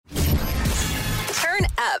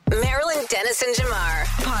up Marilyn Dennis and Jamar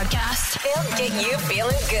podcast. They'll get you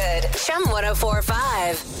feeling good. Chum 104.5.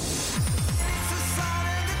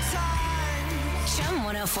 Chum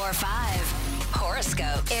 104.5.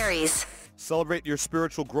 Horoscope. Aries. Celebrate your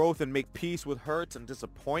spiritual growth and make peace with hurts and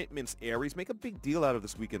disappointments, Aries. Make a big deal out of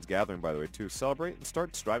this weekend's gathering, by the way, too. Celebrate and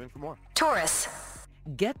start striving for more. Taurus.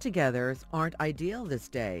 Get-togethers aren't ideal this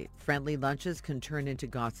day. Friendly lunches can turn into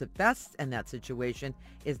gossip fests, and that situation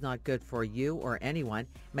is not good for you or anyone.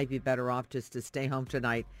 Might be better off just to stay home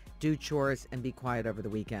tonight, do chores, and be quiet over the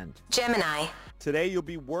weekend. Gemini. Today, you'll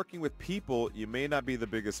be working with people you may not be the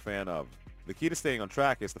biggest fan of. The key to staying on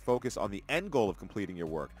track is to focus on the end goal of completing your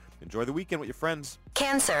work. Enjoy the weekend with your friends.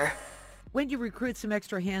 Cancer. When you recruit some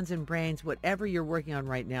extra hands and brains, whatever you're working on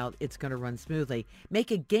right now, it's going to run smoothly. Make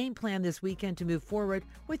a game plan this weekend to move forward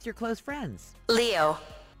with your close friends. Leo.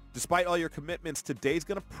 Despite all your commitments, today's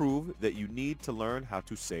going to prove that you need to learn how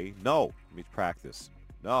to say no. It means practice.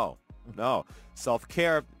 No.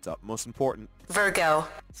 Self-care, it's most important. Virgo.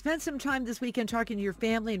 Spend some time this weekend talking to your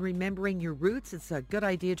family and remembering your roots. It's a good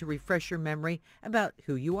idea to refresh your memory about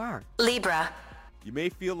who you are. Libra. You may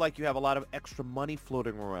feel like you have a lot of extra money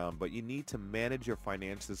floating around, but you need to manage your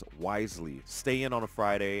finances wisely. Stay in on a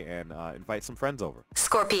Friday and invite some friends over.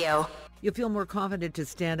 Scorpio. You'll feel more confident to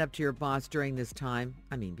stand up to your boss during this time.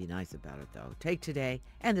 Be nice about it, though. Take today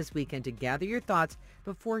and this weekend to gather your thoughts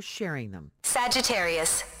before sharing them.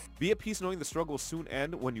 Sagittarius. Be at peace knowing the struggle will soon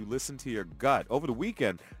end when you listen to your gut. Over the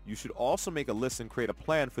weekend, you should also make a list and create a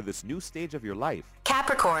plan for this new stage of your life.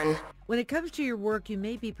 Capricorn. When it comes to your work, you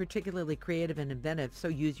may be particularly creative and inventive, so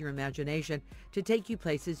use your imagination to take you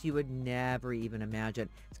places you would never even imagine.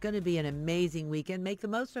 It's going to be an amazing weekend. Make the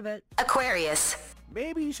most of it. Aquarius.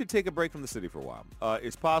 Maybe you should take a break from the city for a while.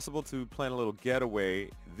 It's possible to plan a little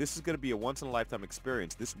getaway. This is going to be a once-in-a-lifetime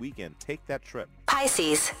experience. This weekend, take that trip.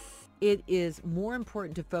 Pisces. It is more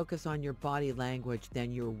important to focus on your body language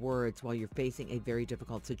than your words while you're facing a very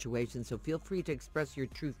difficult situation. So feel free to express your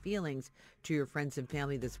true feelings to your friends and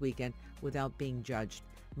family this weekend without being judged.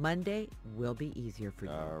 Monday will be easier for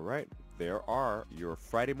you. All right. There are your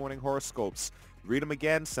Friday morning horoscopes. Read them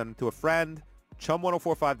again. Send them to a friend.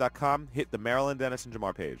 Chum1045.com. Hit the Marilyn Dennis and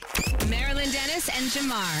Jamar page. Marilyn Dennis and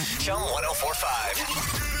Jamar. Chum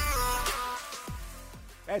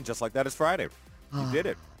 1045. And just like that, it's Friday. You did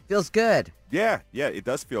it. Feels good. Yeah, it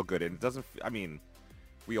does feel good. And it doesn't,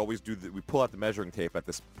 we always do, we pull out the measuring tape at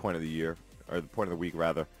this point of the year, or the point of the week,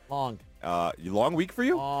 rather. Long. Long week for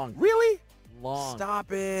you? Long. Really? Long.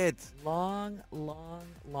 Stop it. Long.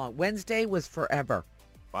 Wednesday was forever.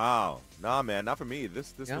 Wow. Nah, man, not for me.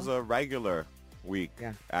 This was a regular week,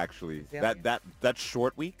 actually. Yeah. That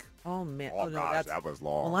short week? Oh, man. Oh, gosh, that was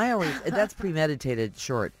long. Well, that's premeditated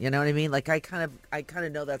short. You know what I mean? Like, I kind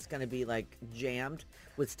of know that's going to be, like, jammed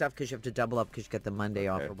with stuff because you have to double up because you get the Monday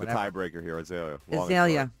off or whatever. The tiebreaker here, Azalea.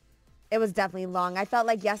 Azalea. It was definitely long. I felt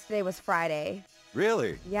like yesterday was Friday.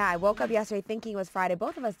 Really? Yeah, I woke up yesterday thinking it was Friday.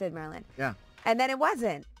 Both of us did, Marilyn. Yeah. And then it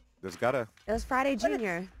wasn't. There's gotta... It was Friday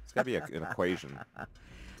Junior. It's gotta be an equation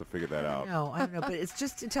to figure that out. I don't know, but it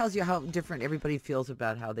tells you how different everybody feels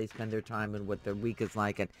about how they spend their time and what their week is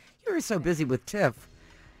like. And you were so busy with Tiff.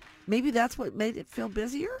 Maybe that's what made it feel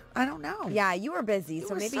busier? I don't know. Yeah, you were busy,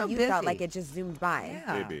 so maybe you felt like it just zoomed by.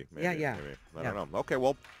 Yeah. Maybe. Yeah. I don't know. Okay,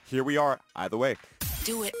 well, here we are. Either way.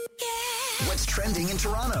 Do it. What's trending in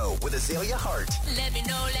Toronto with Azalea Hart? Let me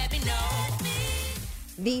know.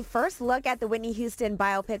 The first look at the Whitney Houston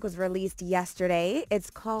biopic was released yesterday.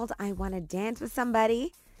 It's called I Want to Dance with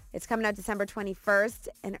Somebody. It's coming out December 21st.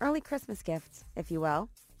 An early Christmas gift, if you will.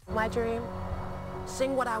 My dream,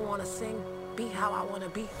 sing what I want to sing, be how I want to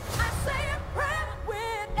be. I say a prayer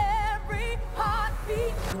with every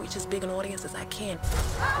heartbeat. Reach as big an audience as I can.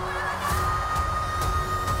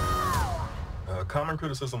 Common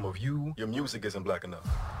criticism of you, your music isn't black enough.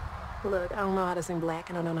 Look, I don't know how to sing black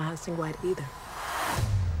and I don't know how to sing white either.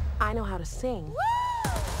 I know how to sing.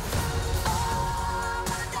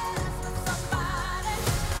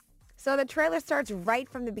 So the trailer starts right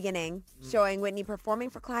from the beginning, showing Whitney performing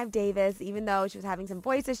for Clive Davis. Even though she was having some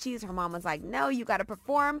voice issues, her mom was like, no, you got to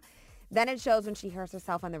perform. Then it shows when she hears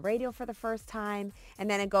herself on the radio for the first time. And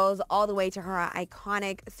then it goes all the way to her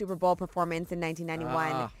iconic Super Bowl performance in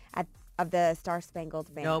 1991 of the Star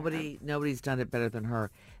Spangled Banner. Nobody's done it better than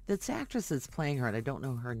her. This actress that's playing her, and I don't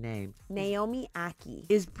know her name. Naomi Ackie.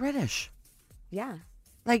 Is British. Yeah.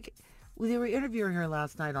 Like, they were interviewing her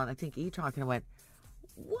last night on, I think, E-Talk, and I went,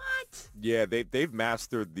 what? Yeah, they've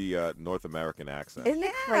mastered the North American accent. Isn't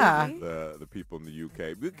it crazy? The people in the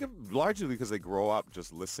UK, largely because they grow up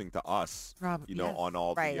just listening to us, on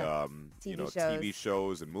all the TV shows. TV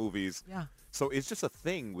shows and movies. Yeah. So it's just a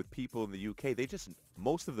thing with people in the UK.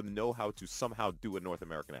 Most of them know how to somehow do a North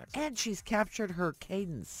American accent. And she's captured her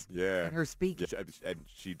cadence Yeah. and her speaking. Yeah, and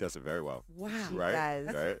she does it very well. Wow. Right? does.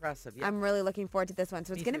 That's Right? impressive. Yeah. I'm really looking forward to this one.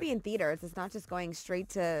 So it's Me going to too. be in theaters. It's not just going straight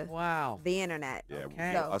to Wow. the internet. Yeah,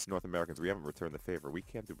 Okay. So- us North Americans, we haven't returned the favor. We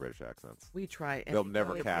can't do British accents. We try. They'll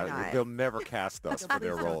never we cast. cannot. They'll never cast us for their Please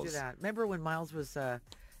don't do roles. that. Remember when Miles was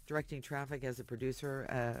directing Traffic as a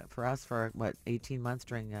producer for us for 18 months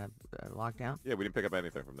during lockdown? Yeah, we didn't pick up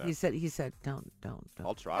anything from that. He said, don't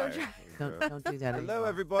I'll try. don't do that. Hello, anymore."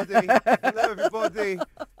 everybody. Hello, everybody.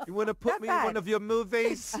 You want to put Not me in bad. one of your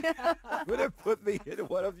movies? You want to put me in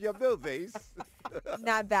one of your movies?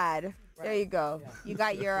 Not bad. There you go. You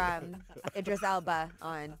got your Idris Elba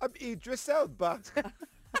on. I'm Idris Elba.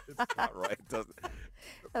 It's not right, does it?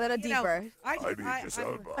 A little You know, deeper. I'm Idris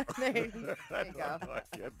Elba. There you go. I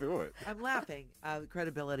can't do it. I'm laughing.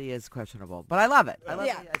 Credibility is questionable, but I love it. I love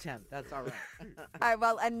Yeah. the attempt. That's all right. All right,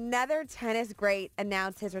 well, another tennis great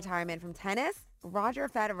announced his retirement from tennis. Roger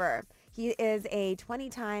Federer. He is a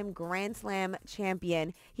 20-time Grand Slam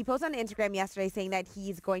champion. He posted on Instagram yesterday saying that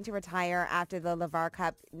he's going to retire after the Lavar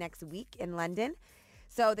Cup next week in London.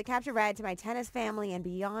 So the caption read, "To my tennis family and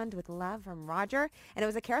beyond, with love from Roger." And it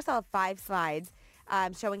was a carousel of 5 slides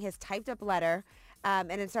showing his typed up letter.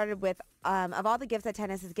 And it started with, of all the gifts that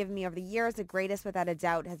tennis has given me over the years, the greatest without a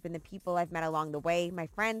doubt has been the people I've met along the way, my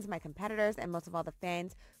friends, my competitors, and most of all the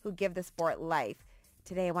fans who give the sport life.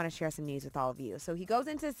 Today, I want to share some news with all of you. So he goes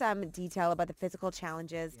into some detail about the physical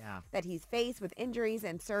challenges that he's faced with injuries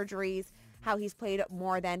and surgeries, how he's played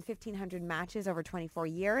more than 1,500 matches over 24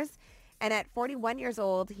 years. And at 41 years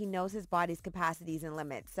old, he knows his body's capacities and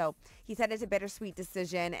limits. So he said it's a bittersweet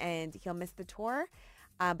decision and he'll miss the tour,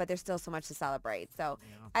 but there's still so much to celebrate. So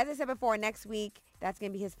as I said before, next week, that's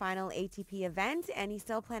going to be his final ATP event. And he's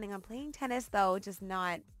still planning on playing tennis, though, just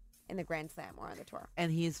not in the Grand Slam or on the tour.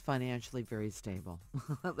 And he's financially very stable.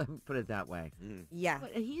 Let me put it that way. Yeah.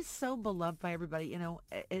 But he's so beloved by everybody. You know,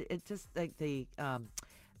 it's just like the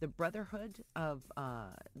brotherhood of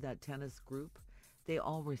that tennis group. They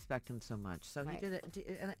all respect him so much. So Right. he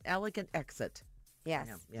did an elegant exit. Yes.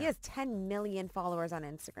 Yeah. He has 10 million followers on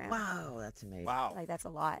Instagram. Wow, that's amazing. Wow. Like, that's a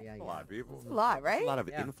lot. Yeah, A lot of people. A lot, right? A lot of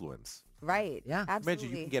Yeah. influence. Right. Yeah. Absolutely.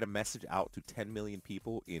 Imagine you can get a message out to 10 million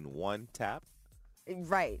people in one tap.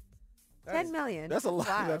 Right. 10 million. That's a lot.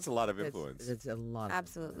 Wow. That's a lot of influence. It's a lot. Of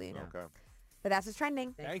Absolutely. Okay. But that's what's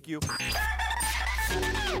trending. Thank you.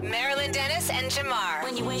 Marilyn Dennis and Jamar.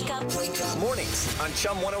 When you wake up, Mornings on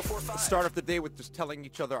Chum 1045. Start off the day with just telling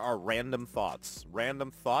each other our random thoughts. Random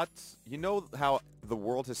thoughts. You know how the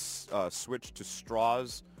world has switched to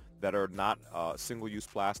straws that are not single-use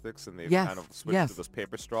plastics, and they've Yes, kind of switched yes. to those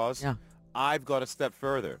paper straws? Yeah. I've gone a step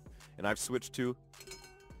further, and I've switched to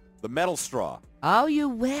the metal straw. Oh, you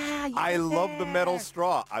will. I love the metal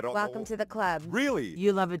straw. I don't Welcome know. to the club. Really?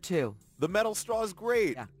 You love it too. The metal straw is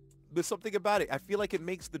great. Yeah. There's something about it. I feel like it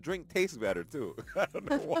makes the drink taste better too. I don't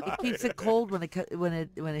know why. Keeps it cold when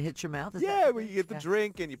it hits your mouth. Is Yeah, that when you get the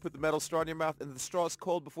drink and you put the metal straw in your mouth and the straw is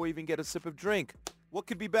cold before you even get a sip of drink. What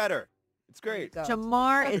could be better? It's great. Go.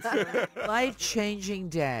 Jamar, it's a life-changing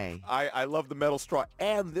day. I love the metal straw.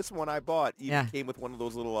 And this one I bought even Yeah. came with one of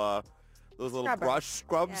those little Scrubber. brush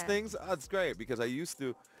scrubs Yeah. things. Oh, it's great because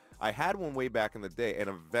I had one way back in the day, and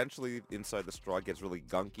eventually inside the straw gets really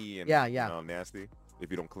gunky and Yeah. You know, nasty if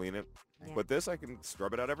you don't clean it. Yeah. But this, I can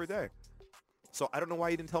scrub it out every day. So I don't know why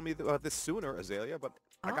you didn't tell me about this sooner, Azalea, but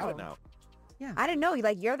I got Oh. it now. I didn't know.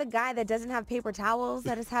 Like, you're the guy that doesn't have paper towels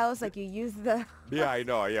at his house. Like, you use the Yeah, I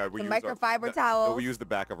know. Yeah, we The use microfiber no, towels. we use the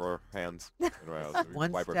back of our hands in our house. We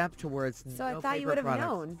One wipe our- step towards So I no thought you paper would have products.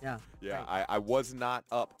 known. Yeah. Yeah, I was not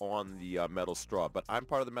up on the metal straw, but I'm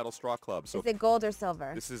part of the metal straw club. So Is it gold or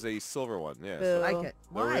silver? this is a silver one. Yeah. Boo. So, I like it. oh,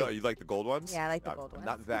 Why? really? You like the gold ones? Yeah, I like the gold ones.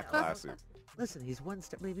 Not that classy. Listen, he's one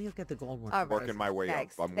step. Maybe he'll get the gold one. All right. Working my way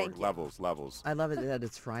Thanks. up. I'm Thank working you. levels. I love it that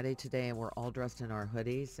it's Friday today and we're all dressed in our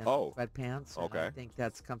hoodies and Oh. sweatpants. And I Okay. think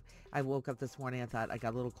that's I woke up this morning. I thought I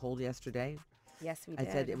got a little cold yesterday. Yes, we I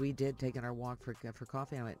did. said we did taking our walk for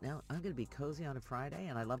coffee. I went, no, I'm going to be cozy on a Friday,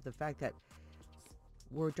 and I love the fact that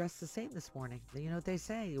we're dressed the same this morning. You know what they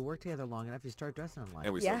say? You work together long enough, you start dressing alike.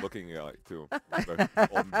 And we Yeah. start looking alike, too.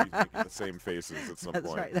 All making the same faces at some That's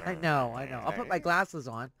point. right. I know. I'll put my glasses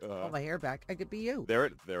on, Uh-huh. pull my hair back. I could be you. There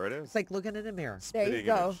it is. It's like looking in a mirror. There you Spitting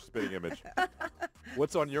go. image. Spitting image.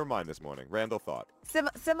 What's on your mind this morning? Randall thought.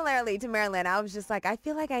 Similarly to Marilyn, I was just like, I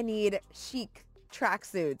feel like I need chic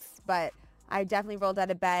tracksuits, but I definitely rolled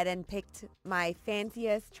out of bed and picked my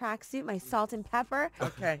fanciest tracksuit, my salt and pepper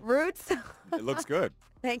Okay. roots. It looks good.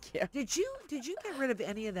 Thank you. Did you get rid of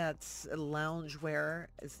any of that lounge wear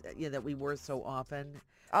that we wore so often?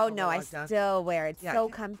 Oh, over no, I lockdown. still wear it. Yeah, So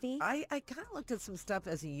ca- comfy. I kind of looked at some stuff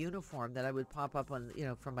as a uniform that I would pop up on,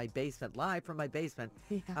 from my basement, live from my basement,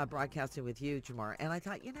 broadcasting with you, Jamar. And I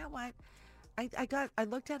thought, you know what? I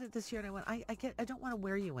looked at it this year and I went, I don't want to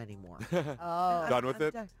wear you anymore. Oh. Done with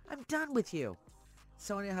it? I'm done with you.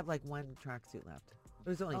 So I have like one tracksuit left. It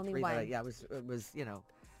was only Only three, one. but it was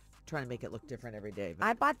trying to make it look different every day. But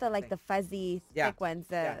I bought the fuzzy Yeah. thick ones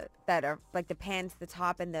Yeah. that are like the pants, the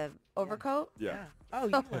top, and the overcoat. Yeah. Oh,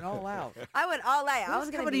 you went all out. I went all out. I Who's was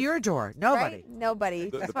going coming to your door? Nobody. Right? Nobody.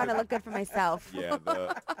 The- Just the- want to look good for myself. Yeah.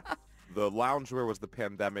 The loungewear was the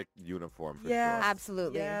pandemic uniform for Yes. sure.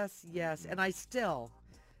 Absolutely. Yes. And I still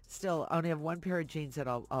only have one pair of jeans that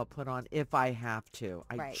I'll put on if I have to.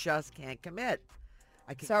 I Right. just can't commit.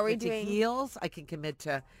 I can So are we commit to doing- heels. I can commit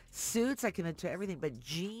to suits. I commit to everything. But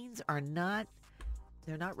jeans are not.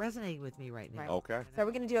 They're not resonating with me right now. Right. Okay. So are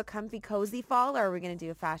we going to do a comfy cozy fall or are we going to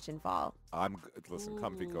do a fashion fall? Listen,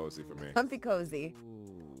 comfy cozy for me. Comfy cozy.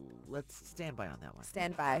 Ooh, let's stand by on that one.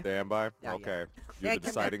 Stand by. Stand by? Yeah, Okay. yeah. You're Can't the commit.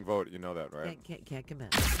 deciding vote. You know that, right? Can't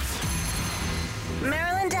commit.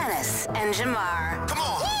 Marilyn Dennis and Jamar. Come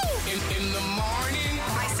on. In the morning.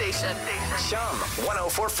 My station. Chum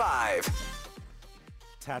 1045.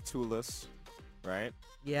 Tattooless, right?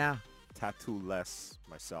 Yeah. Tattoo-less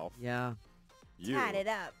myself. Yeah. You. Tat it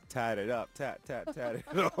up. Tat it up. Tat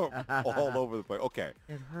it up. All over the place. Okay.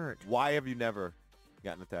 It hurt. Why have you never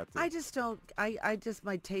gotten a tattoo? I just don't. I just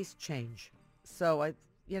my tastes change. So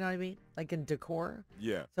you know what I mean? Like in decor.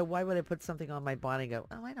 Yeah. So why would I put something on my body and go,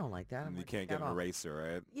 oh, I don't like that. I'm And you gonna can't take get that an off." eraser,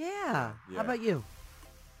 right? Yeah. Yeah. How about you?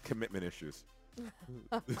 Commitment issues.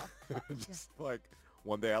 Just like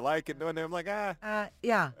one day I like it, one day I'm like,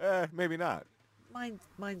 Yeah. maybe not.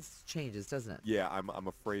 Mine's changes, doesn't it? Yeah, I'm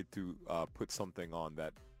afraid to put something on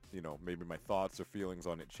that, maybe my thoughts or feelings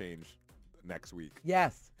on it change next week.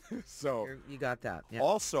 Yes. So You got that. Yeah.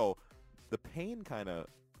 also, the pain kind of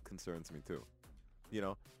concerns me too.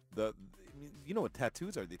 What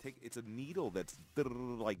tattoos are? It's a needle that's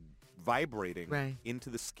like vibrating Right. into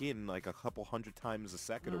the skin like a couple hundred times a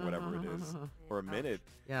second or whatever it is, or a minute.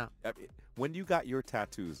 Yeah. When you got your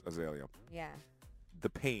tattoos, Azalea, Yeah. the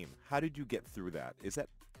pain, how did you get through that? Is that,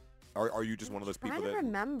 are you just one of those people Trying to that,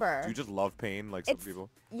 remember. do you just love pain like some It's- people?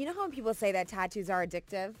 You know how when people say that tattoos are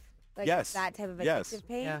addictive? Like Yes. that type of addictive Yes.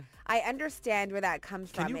 pain? Yeah. I understand where that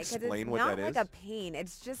comes Can from. you Because explain it's what not that like is? a pain.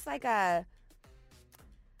 It's just like a,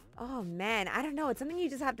 oh man, I don't know. It's something you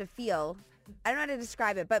just have to feel. I don't know how to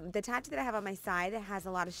describe it, but the tattoo that I have on my side that has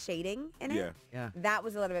a lot of shading in it, Yeah. Yeah. that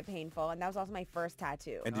was a little bit painful. And that was also my first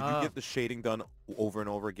tattoo. And did you get the shading done over and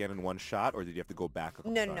over again in one shot, or did you have to go back a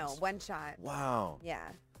couple No, times? one shot. Wow. Yeah.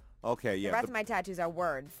 Okay, The yeah. rest of my tattoos are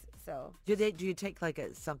words, so Do you take like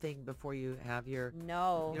something before you have your?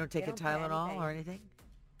 no. You don't take they a put Tylenol anything. or anything?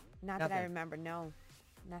 Not that I nothing. remember, no.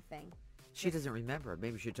 Nothing. She doesn't remember.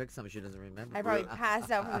 Maybe she took some. She doesn't remember. I probably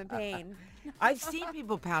passed out from the pain. I've seen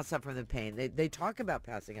people pass up from the pain. They talk about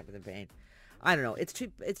passing up from the pain. I don't know. It's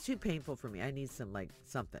too painful for me. I need something.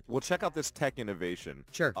 Well, check out this tech innovation.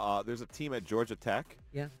 Sure. There's a team at Georgia Tech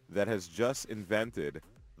Yeah. that has just invented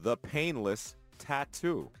the painless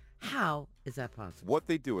tattoo. How is that possible? What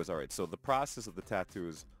they do is, all right, so the process of the tattoo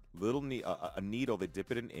is a needle, they dip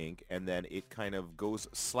it in ink, and then it kind of goes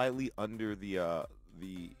slightly under the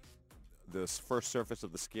first surface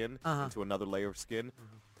of the skin into another layer of skin,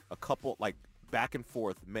 a couple, like back and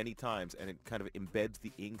forth many times, and it kind of embeds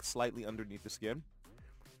the ink slightly underneath the skin.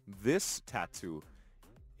 This tattoo,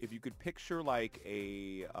 if you could picture like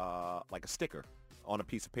a sticker on a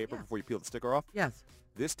piece of paper before you peel the sticker off, Yes.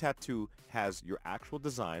 this tattoo has your actual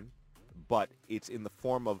design, but it's in the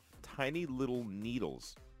form of tiny little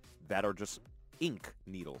needles that are just ink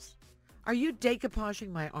needles. Are you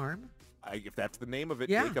decoupaging my arm? If that's the name of it,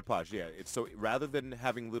 Yeah. decoupage, yeah. It's so rather than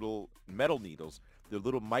having little metal needles, they're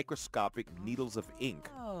little microscopic needles of ink.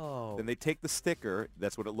 Oh. Then they take the sticker,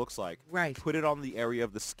 that's what it looks like, Right. put it on the area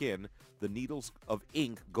of the skin. The needles of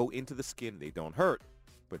ink go into the skin. They don't hurt,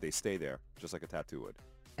 but they stay there, just like a tattoo would.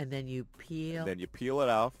 And then you peel. Then you peel it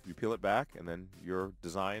off, you peel it back, and then your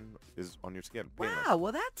design is on your skin. Painless. Wow.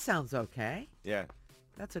 Well, that sounds okay. Yeah.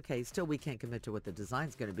 That's okay. Still, we can't commit to what the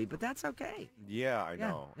design's going to be, but that's okay. Yeah, I Yeah,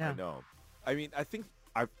 know. yeah. I know. I mean, I think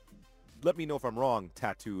let me know if I'm wrong,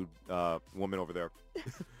 tattooed woman over there.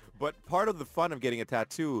 But part of the fun of getting a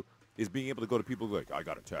tattoo is being able to go to people who are like, I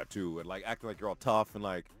got a tattoo, and like acting like you're all tough and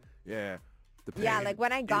like, yeah, the pain, Yeah, like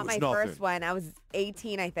when I it got was my nothing. first one, I was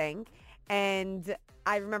 18, I think. And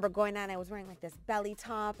I remember going on, I was wearing like this belly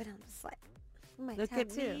top, and I'm just like, my Look at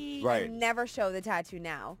tattoo. me. Right. I never show the tattoo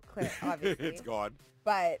now, clear, obviously. It's gone.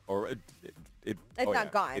 But Or it It's oh, not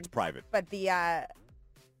yeah, gone. It's private. but the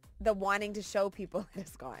the wanting to show people it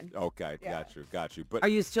is gone. Okay, got you. But Are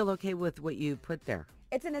you still okay with what you put there?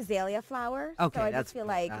 It's an azalea flower. Okay, so I that's just feel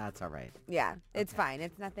like, that's all right. yeah, it's fine.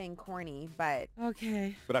 It's nothing corny, but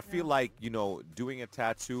Okay. But I feel like, doing a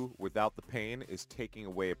tattoo without the pain is taking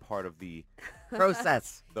away a part of the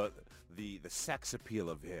Process. the sex appeal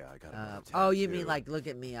of I got a Oh, you tattoo. mean like, look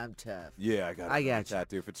at me, I'm tough. Yeah, I got I a got you.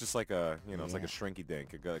 tattoo. If it's just like a, it's like a Yeah. shrinky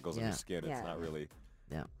dink, it goes on Yeah. your skin. Yeah. It's not really.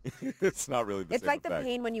 Yeah. It's not really the it's same like effect. the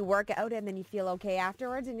pain when you work out and then you feel okay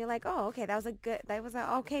afterwards and you're like, oh, okay, that was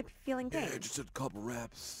a okay feeling pain. Yeah, just a couple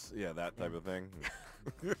reps. Yeah, that type of thing.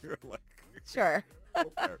 Like, Sure.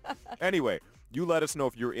 okay. Anyway, you let us know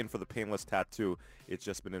if you're in for the painless tattoo. It's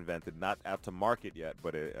just been invented, not out to market yet,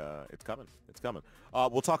 but it's coming. It's coming.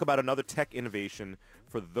 We'll talk about another tech innovation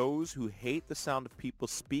for those who hate the sound of people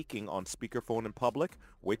speaking on speakerphone in public.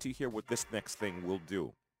 Wait till you hear what this next thing will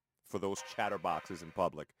do for those chatterboxes in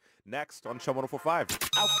public. Next on Chum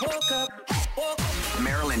 104.5.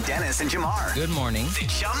 Marilyn Dennis and Jamar. Good morning. The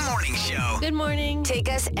Chum Morning Show. Good morning. Take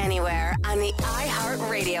us anywhere on the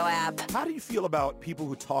iHeartRadio app. How do you feel about people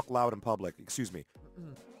who talk loud in public? Excuse me.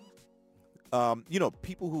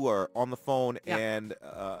 People who are on the phone Yeah. and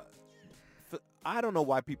I don't know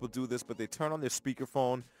why people do this, but they turn on their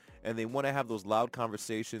speakerphone and they want to have those loud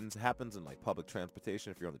conversations. It happens in like public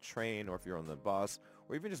transportation, if you're on the train or if you're on the bus,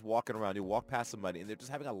 or even just walking around. You walk past somebody and they're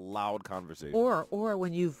just having a loud conversation. Or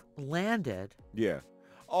when you've landed. Yeah.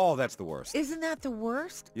 Oh, that's the worst. Isn't that the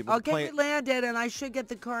worst? Yeah, but Okay, play- we landed and I should get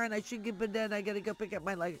the car and I should get, but then I got to go pick up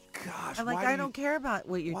my luggage. Gosh, I'm like, why I do don't care about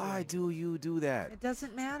what you're Why doing. do you do that? It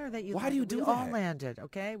doesn't matter that you Why do you landed. do We all that? landed,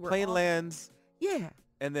 okay? We're Plane all- lands. Yeah.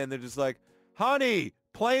 And then they're just like, honey,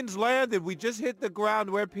 plane's landed. We just hit the ground.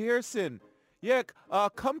 We're Pearson. Yeah,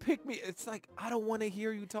 come pick me. It's like, I don't want to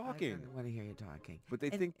hear you I talking. don't want to hear you talking. But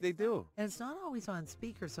they And- think they do. And it's not always on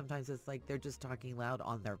speaker. Sometimes it's like they're just talking loud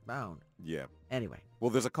on their phone. Yeah. Anyway.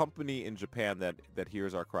 Well, there's a company in Japan that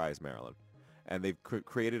hears our cries, Marilyn. And they've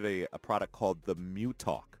created a product called the Mute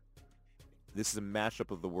Talk. This is a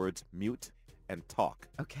mashup of the words mute and talk.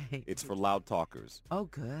 Okay. It's for loud talkers. Oh,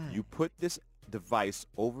 good. You put this device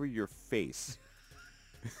over your face.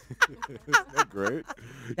 Isn't that great?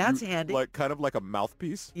 That's handy. Like kind of like a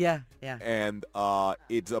mouthpiece. Yeah, yeah. And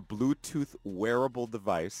it's a Bluetooth wearable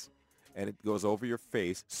device, and it goes over your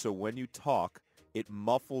face. So when you talk, it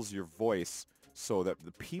muffles your voice so that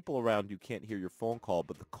the people around you can't hear your phone call,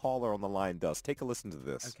 but the caller on the line does. Take a listen to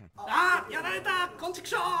this. Okay.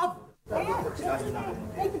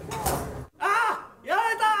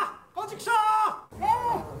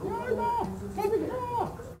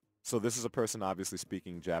 So this is a person obviously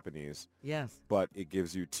speaking Japanese, Yes. but it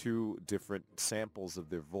gives you two different samples of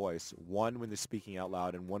their voice, one when they're speaking out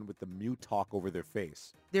loud and one with the mute talk over their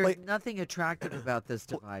face. There's nothing attractive about this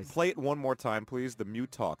device. Play it one more time, please. The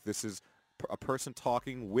mute talk. This is a person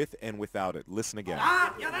talking with and without it. Listen again.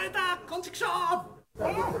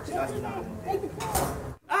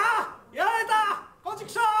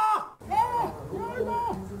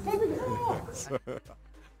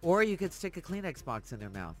 Or you could stick a Kleenex box in their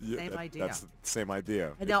mouth. Yeah, Same idea. That's the same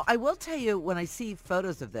idea. And now, I will tell you, when I see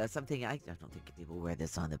photos of this, I'm thinking, I don't think people wear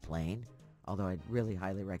this on the plane, although I'd really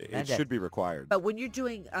highly recommend It should be required. But when you're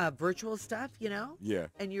doing virtual stuff, Yeah.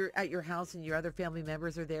 and you're at your house and your other family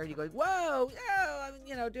members are there, and you're going, whoa,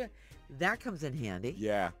 that comes in handy.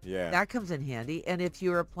 Yeah, yeah. That comes in handy. And if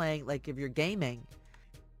you're playing, like if you're gaming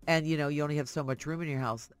and, you only have so much room in your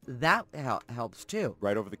house, that helps too.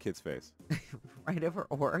 Right over the kid's face. Right over,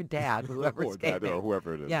 or dad, whoever's Or dad, gaming. or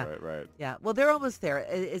whoever it is. Yeah. Right. Yeah, well, they're almost there.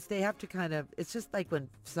 It's they have to kind of, it's just like when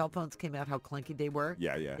cell phones came out, how clunky they were.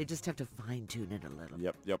 Yeah, yeah. They just have to fine tune it a little.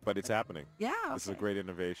 Yep. But it's happening. Yeah. This is a okay. great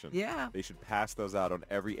innovation. Yeah. They should pass those out on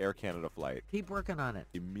every Air Canada flight. Keep working on it.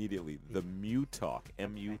 Immediately. The Mute Talk.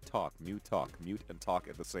 M-U Talk. Mute Talk. Mute and talk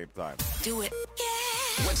at the same time. Do it.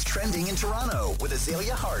 What's trending in Toronto with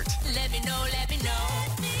Azalea Hart? Let me know, let me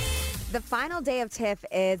know. The final day of TIFF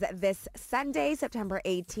is this Sunday, September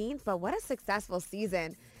 18th, but what a successful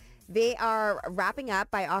season. They are wrapping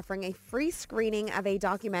up by offering a free screening of a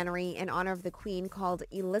documentary in honor of the Queen called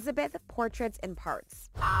Elizabeth Portraits in Parts.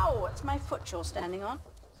 Ow! It's my foot you're standing on.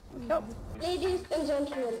 Ladies and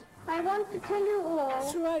gentlemen, I want to tell you all.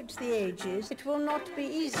 Throughout the ages, it will not be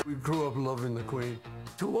easy. We grew up loving the Queen.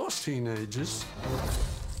 To us teenagers,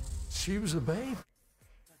 she was a babe.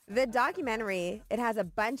 The documentary, it has a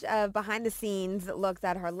bunch of behind-the-scenes looks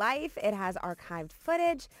at her life. It has archived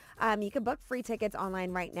footage. You can book free tickets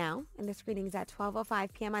online right now, and the screening is at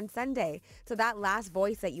 12:05 p.m. on Sunday. So that last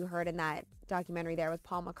voice that you heard in that documentary there was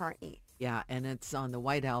Paul McCartney. Yeah, and it's on the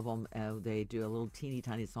White Album. They do a little teeny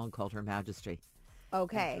tiny song called Her Majesty.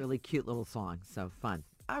 Okay. It's a really cute little song, so fun.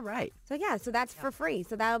 All right. So yeah, so that's for free.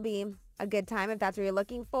 So that'll be a good time if that's what you're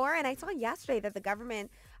looking for. And I saw yesterday that the government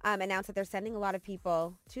announced that they're sending a lot of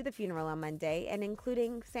people to the funeral on Monday, and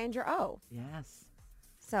including Sandra Oh. Yes.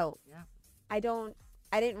 So Yeah.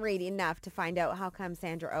 I didn't read enough to find out how come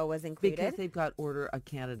Sandra Oh was included. Because they've got Order of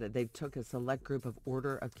Canada. They took a select group of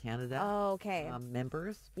Order of Canada okay.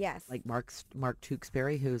 members. Yes. Like Mark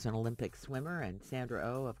Tewksbury, who's an Olympic swimmer, and Sandra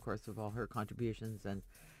Oh, of course, of all her contributions and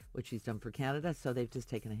what she's done for Canada. So they've just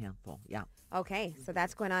taken a handful. Yeah. Okay, so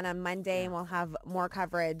that's going on Monday, and we'll have more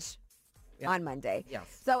coverage on Monday.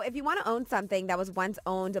 Yes. So if you want to own something that was once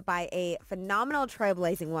owned by a phenomenal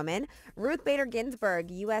trailblazing woman, Ruth Bader Ginsburg,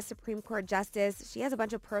 U.S. Supreme Court Justice, she has a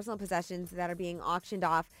bunch of personal possessions that are being auctioned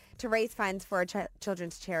off to raise funds for a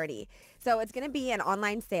children's charity. So it's going to be an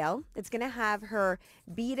online sale. It's going to have her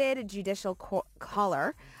beaded judicial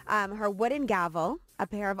collar, her wooden gavel, a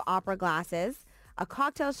pair of opera glasses, a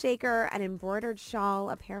cocktail shaker, an embroidered shawl,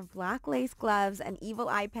 a pair of black lace gloves, an evil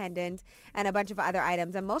eye pendant, and a bunch of other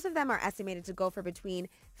items. And most of them are estimated to go for between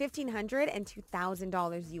 $1,500 and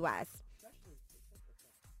 $2,000 U.S.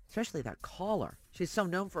 Especially that collar. She's so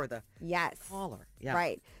known for the collar. Yeah.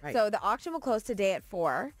 Right. So the auction will close today at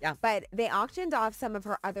 4. Yeah. But they auctioned off some of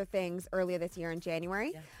her other things earlier this year in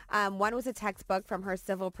January. Yeah. One was a textbook from her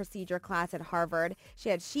civil procedure class at Harvard. She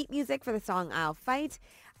had sheet music for the song I'll Fight,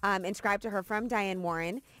 inscribed to her from Diane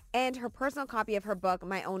Warren, and her personal copy of her book,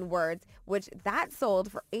 My Own Words, which that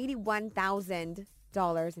sold for $81,000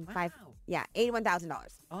 and $81,000.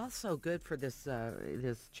 Also good for this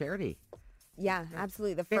this charity. Yeah,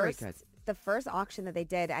 absolutely. Very good. The first auction that they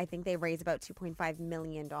did, I think they raised about $2.5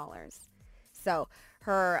 million. So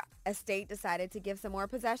her estate decided to give some more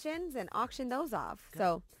possessions and auction those off. Good.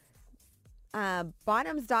 So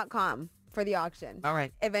bottoms.com for the auction. All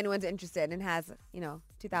right. If anyone's interested and has,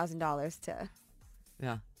 $2,000 to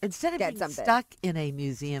instead of get being something. stuck in a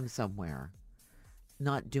museum somewhere,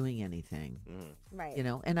 not doing anything. Right.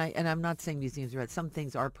 And I'm not saying museums are bad. Some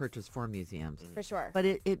things are purchased for museums. For sure. But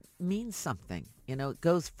it means something. It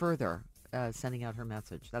goes further, sending out her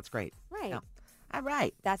message. That's great. Right. Yeah. All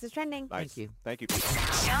right. That's what's trending. Nice. Thank you. Thank you. Chum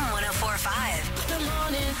 104.5. Good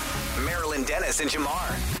morning. Marilyn Dennis and Jamar.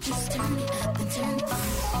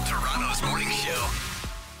 Toronto's morning show.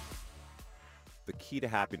 The key to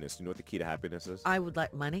happiness. Do you know what the key to happiness is? I would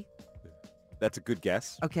like money. That's a good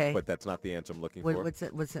guess. Okay. But that's not the answer I'm looking for. What's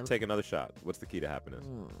it? What's it? Take another shot. What's the key to happiness?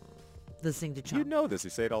 Listening to Chum. You know this. You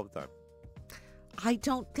say it all the time. I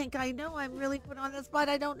don't think I know. I'm really put on the spot.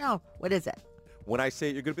 I don't know. What is it? When I say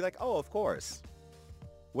it, you're going to be like, oh, of course.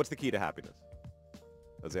 What's the key to happiness?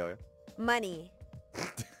 Azalea? Money.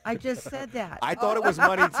 I just said that. I thought it was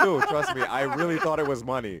money, too. Trust me. I really thought it was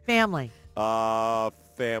money. Family.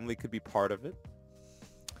 Family could be part of it.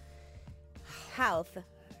 Health.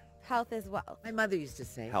 Health as well. My mother used to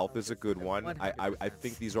say. Health is a good one. 100%. I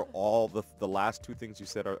think these are all the last two things you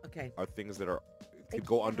said are things that are could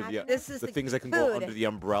go under the This is the the things that can food. go under the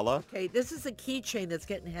umbrella. Okay, this is a keychain that's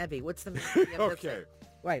getting heavy. What's the Okay.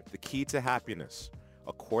 Right. The key to happiness,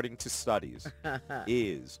 according to studies,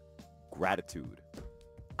 is gratitude.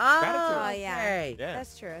 Oh, yeah. Yeah.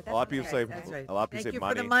 That's true. That's A lot of people say That's right. a lot of people Thank say you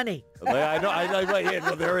money. for the money. I know. Yeah,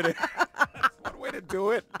 no, there it is. That's one way to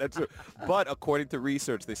do it. That's it. But according to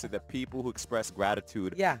research, they said that people who express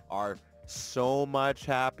gratitude are so much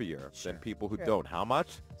happier than people who don't. How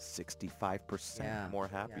much? 65% more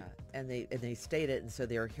happy. Yeah. And they state it, and so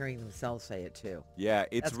they're hearing themselves say it too. Yeah,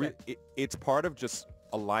 it's That's good. it's part of just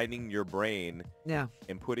aligning your brain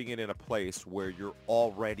and putting it in a place where you're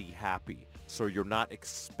already happy. So you're not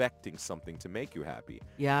expecting something to make you happy.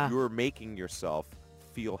 Yeah. You're making yourself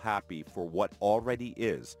feel happy for what already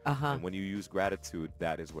is. Uh-huh. And when you use gratitude,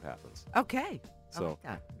 that is what happens. Okay. I So like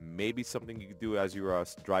that. maybe something you could do as you're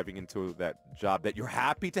driving into that job that you're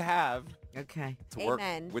happy to have. Okay. To work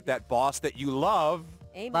Amen. with that boss that you love.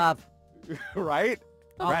 Amen. Love. Right?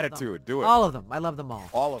 All of them. Gratitude. Do it. All of them. I love them all.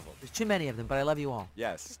 All of them. There's too many of them, but I love you all.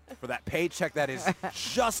 Yes. For that paycheck that is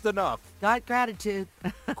just enough. Got gratitude.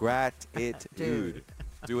 Gratitude.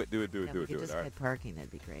 Do it. If we could just All right. get parking,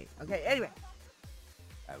 that'd be great. Okay, anyway.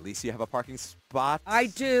 At least you have a parking spot. I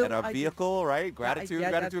do. And a I do. vehicle, right? Gratitude,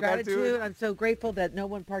 Yeah, that's gratitude. I'm so grateful that no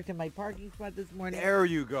one parked in my parking spot this morning. There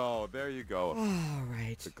you go. There you go. All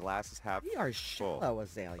right. The glass is half We are full. shallow,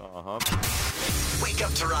 Azalea. Uh-huh. Wake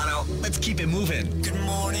up, Toronto. Let's keep it moving. Good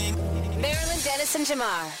morning. Marilyn Dennis and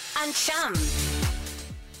Jamar on Chum.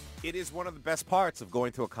 It is one of the best parts of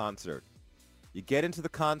going to a concert. You get into the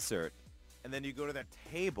concert, and then you go to that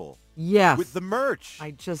table Yes. with the merch.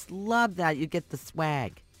 I just love that. You get the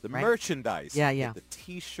swag. The right? merchandise. Yeah, You yeah. get the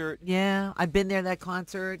T-shirt. Yeah, I've been there, that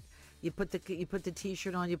concert. You put the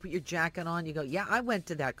T-shirt on. You put your jacket on. You go, yeah, I went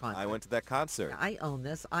to that concert. I went to that concert. Yeah, I own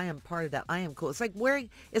this. I am part of that. I am cool. It's like wearing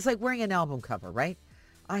an album cover, right?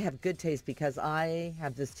 I have good taste because I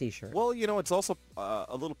have this T-shirt. Well, it's also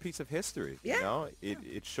a little piece of history. Yeah.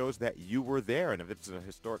 It shows that you were there, and if it's a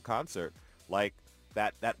historic concert, like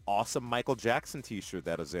that awesome Michael Jackson T-shirt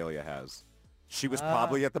that Azalea has, she was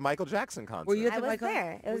probably at the Michael Jackson concert. Were you at I the was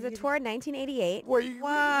there. It was a tour in 1988. Were you?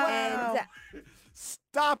 Wow. And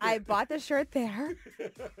Stop it. I bought the shirt there.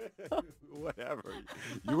 Whatever.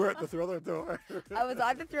 You were at the Thriller tour. I was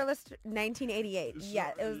on the Thriller 1988.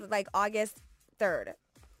 Yeah, it was like August 3rd.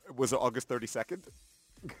 Was it August 32nd?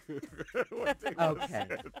 Okay.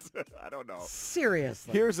 I don't know.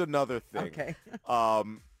 Seriously. Here's another thing. Okay.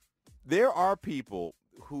 There are people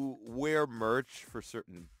who wear merch for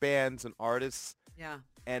certain bands and artists, Yeah.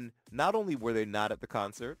 and not only were they not at the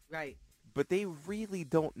concert, Right. but they really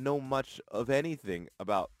don't know much of anything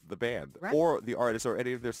about the band Right. or the artist or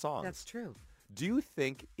any of their songs. That's true. Do you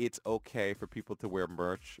think it's okay for people to wear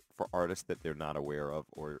merch for artists that they're not aware of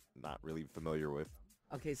or not really familiar with?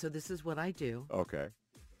 Okay, so this is what I do Okay.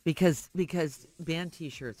 because band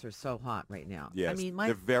T-shirts are so hot right now. Yes, I mean,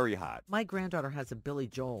 they're very hot. my granddaughter has a Billy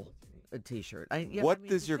Joel T-shirt. What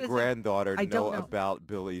does your granddaughter I know don't know. about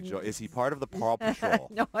Billy Joel? Is he part of the Paw Patrol?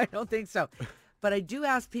 No, I don't think so. But I do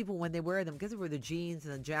ask people when they wear them, because they wear the jeans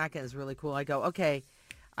and the jacket is really cool. I go, okay.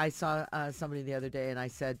 I saw somebody the other day and I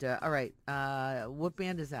said, all right, what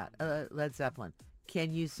band is that? Led Zeppelin.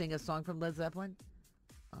 Can you sing a song from Led Zeppelin?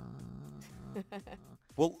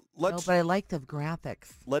 Well, No, but I like the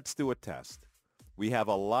graphics. let's do a test. We have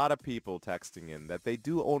a lot of people texting in that they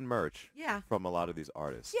do own merch Yeah. from a lot of these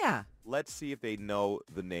artists. Yeah. Let's see if they know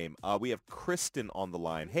the name. We have Kristen on the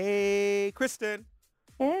line. Hey, Kristen.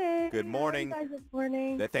 Hey. Good morning. How are you guys this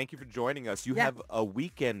morning? Thank you for joining us. You Yeah. have a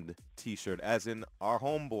Weekend T-shirt, as in our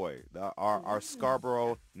homeboy, our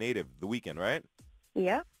Scarborough native, The Weekend, right?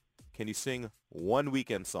 Yep. Can you sing one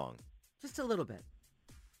Weekend song? Just a little bit.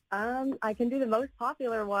 I can do the most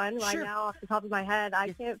popular one right Sure. now off the top of my head.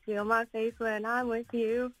 I can't feel my face when I'm with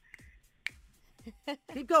you,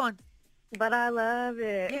 Keep going. but I love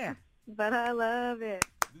it. Yeah. But I love it.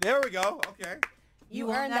 There we go. Okay.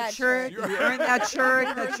 You earned own that that shirt. shirt. You earned that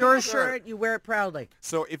shirt. That's your shirt. You wear it proudly.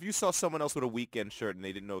 So if you saw someone else with a Weekend shirt and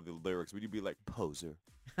they didn't know the lyrics, would you be like, poser?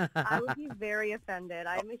 I would be very offended.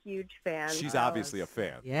 I'm a huge fan. She's so- obviously a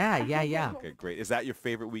fan. Yeah, yeah, yeah. Okay, great. Is that your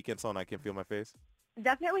favorite Weekend song, I Can Feel My Face?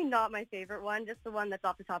 Definitely not my favorite one, just the one that's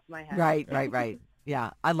off the top of my head. Right.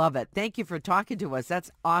 Yeah, I love it. Thank you for talking to us. That's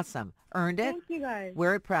awesome. Earned it. Thank you guys.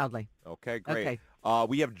 Wear it proudly. Okay, great. Okay.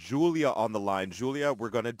 We have Julia on the line. Julia, we're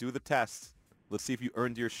going to do the test. Let's see if you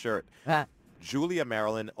earned your shirt. Julia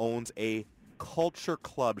Marilyn owns a Culture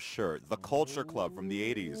Club shirt, the Culture Club from the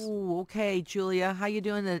 80s. Ooh, okay, Julia. How you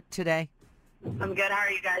doing today? I'm good. How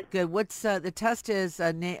are you guys? Good. What's the test is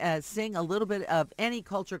sing a little bit of any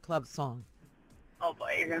Culture Club song. Oh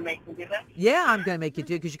boy, you're gonna make me do this? Yeah, I'm going to make you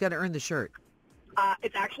do it because you got to earn the shirt.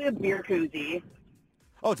 It's actually a beer koozie.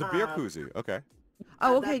 Oh, it's a beer koozie. Okay.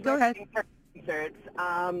 Oh, okay. Go ahead. Concerts.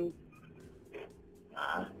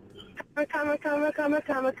 Come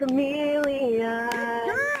a chameleon.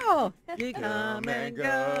 Girl, you come and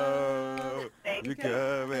go. You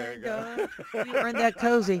come and go. You earned that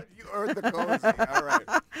cozy. You earned the cozy. All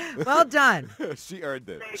right. Well done. She earned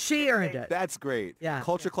it. She earned it. That's great. Yeah.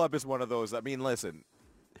 Culture Club is one of those. I mean, listen.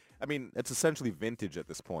 It's essentially vintage at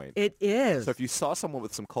this point. It is. So if you saw someone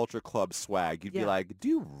with some Culture Club swag, you'd be like, do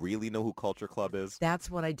you really know who Culture Club is?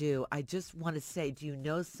 That's what I do. I just want to say, do you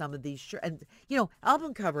know some of these shirts? And,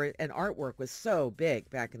 album cover and artwork was so big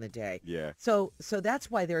back in the day. Yeah. So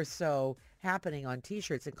that's why they're so happening on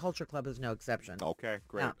T-shirts, and Culture Club is no exception. Okay,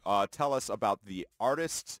 great. Yeah. Tell us about the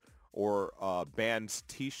artists or band's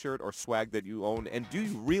T-shirt or swag that you own, and do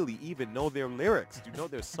you really even know their lyrics? Do you know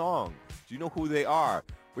their song? Do you know who they are?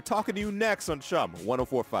 We're talking to you next on Chum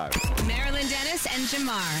 104.5. Marilyn Dennis and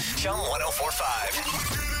Jamar. Chum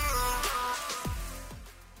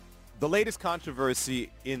 104.5. The latest controversy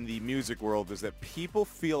in the music world is that people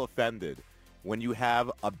feel offended when you have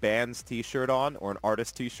a band's T-shirt on or an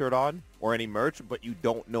artist's T-shirt on or any merch, but you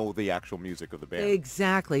don't know the actual music of the band.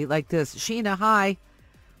 Exactly, like this. Sheena, hi.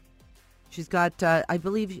 She's got, I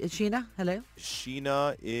believe, Sheena, hello?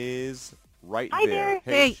 Sheena is right Hi there. there.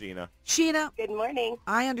 Hey, Hey. Sheena. Sheena, Good morning.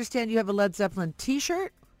 I understand you have a Led Zeppelin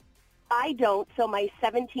T-shirt? I don't, so my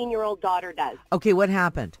 17-year-old daughter does. Okay, what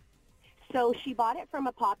happened? So she bought it from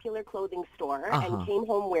a popular clothing store and came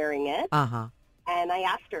home wearing it. Uh-huh. And I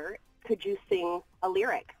asked her, could you sing a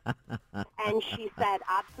lyric? And she said,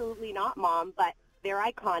 absolutely not, Mom, but they're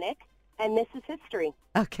iconic, and this is history.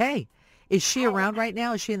 Okay. Is she around right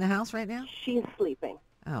now? Is she in the house right now? She's sleeping.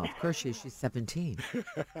 Oh, of course she is. She's 17.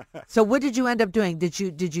 So what did you end up doing? Did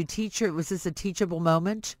you teach her? Was this a teachable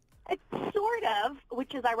moment? It's sort of,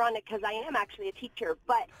 which is ironic because I am actually a teacher,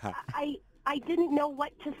 but I didn't know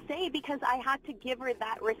what to say because I had to give her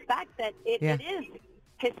that respect that it is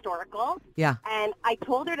historical. Yeah. And I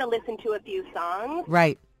told her to listen to a few songs.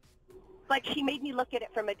 Right. But she made me look at it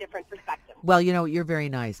from a different perspective. Well, you know, you're very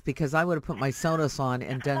nice because I would have put my Sonos on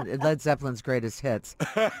and done Led Zeppelin's greatest hits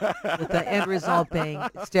with the end result being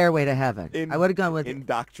Stairway to Heaven. I would have gone with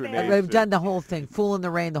Indoctrination. I've done the whole thing, Fool in the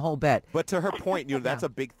Rain, the whole bit. But to her point, you know, that's a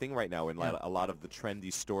big thing right now in a lot of the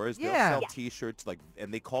trendy stores. They'll sell T-shirts,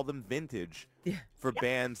 and they call them vintage for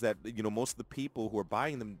bands that, you know, most of the people who are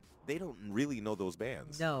buying them, they don't really know those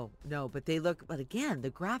bands. No, but they look, but again,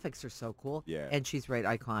 the graphics are so cool. Yeah. And she's right,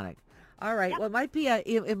 iconic. All right. Well, it might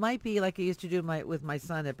be like I used to do with my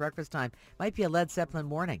son at breakfast time. Might be a Led Zeppelin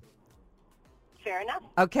morning. Fair enough.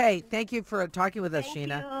 Okay. Thank you for talking with us,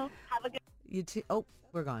 Thank Sheena. you. Have a good. You too. Oh,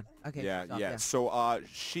 we're gone. Okay. Yeah, stop, yeah. So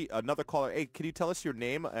another caller. Hey, can you tell us your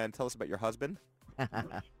name and tell us about your husband?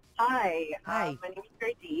 Hi. Hi. My name is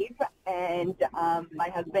Gurdeep, and my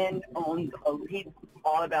husband he's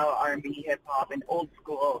all about R&B, hip-hop, and old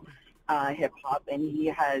school hip-hop, and he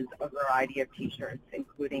has a variety of T-shirts,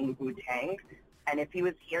 including Wu-Tang. And if he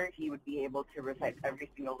was here, he would be able to recite every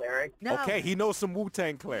single lyric. No. Okay, he knows some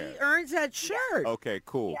Wu-Tang Clan. He earns that shirt. Okay,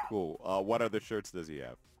 cool. What other shirts does he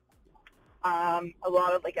have? A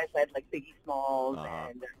lot of, like I said, like Biggie Smalls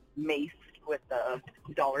and Mace with the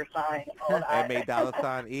dollar sign. All that.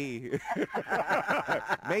 M-A-$E.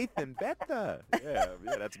 Nathan Betta. Yeah,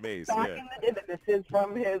 that's Mace. Back in the day, this is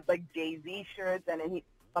from his like Jay-Z shirts, and then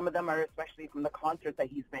some of them are especially from the concerts that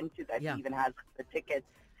he's been to that he even has the tickets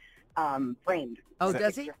framed. Oh,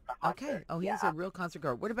 does he? Okay. Oh, he's a real concert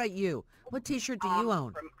goer. What about you? What T-shirt do you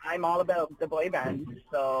own? I'm all about the boy bands.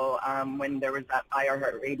 So when there was that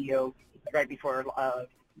iHeartRadio right before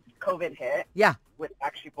COVID hit, with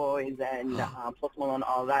Backstreet Boys and Post Malone,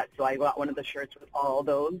 all that. So I got one of the shirts with all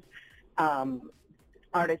those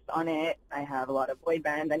artists on it. I have a lot of boy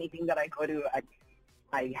bands. Anything that I go to,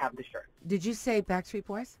 I have the shirt. Did you say Backstreet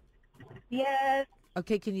Boys? Yes.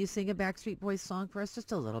 Okay, can you sing a Backstreet Boys song for us?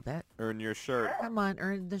 Just a little bit. Earn your shirt. Come on,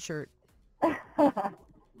 earn the shirt. Go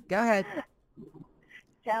ahead.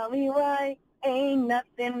 Tell me why ain't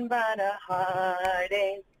nothing but a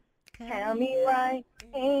heartache. Tell me why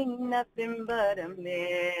ain't nothing but a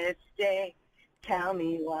mistake. Tell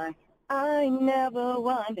me why I never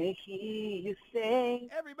want to hear you say,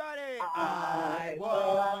 everybody, I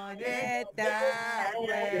want it that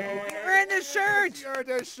way. Earn the shirt. Earn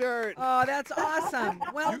the shirt. Oh, that's awesome.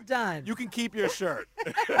 Well done. You can keep your shirt.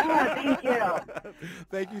 Thank you.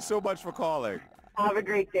 Thank you so much for calling. Have a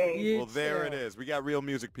great day. Well, there it is. We got real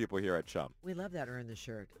music people here at Chum. We love that earn the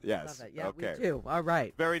shirt. Yes. Love that. Yeah, okay. We do. All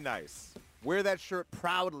right. Very nice. Wear that shirt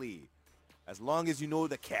proudly. As long as you know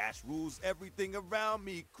the cash rules everything around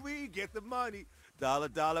me. Queen, get the money. Dollar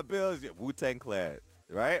bills. Yeah, Wu-Tang Clan.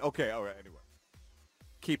 Right? Okay, all right, anyway.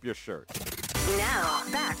 Keep your shirt. Now,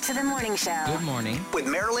 back to the morning show. Good morning. With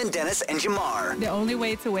Marilyn, Dennis, and Jamar. The only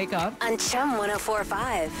way to wake up. On Chum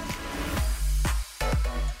 104.5.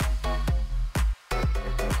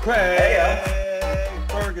 Craig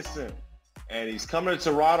Ferguson. And he's coming to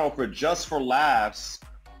Toronto for Just for Laughs,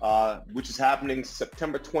 which is happening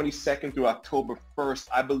September 22nd through October 1st.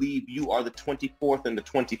 I believe you are the 24th and the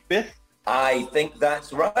 25th. I think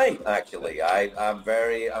that's right, actually. I'm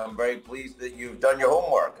very pleased that you've done your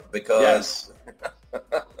homework because... Yes.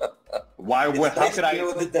 How could I...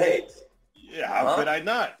 With the dates. Yeah, how could I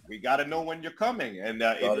not? We got to know when you're coming. And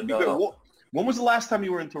when was the last time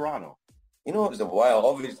you were in Toronto? You know, it was a while.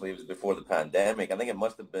 Obviously, it was before the pandemic. I think it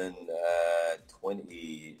must have been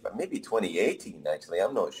 2018, actually.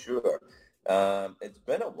 I'm not sure. It's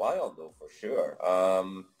been a while, though, for sure.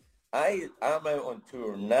 I'm out on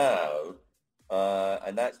tour now,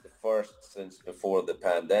 and that's the first since before the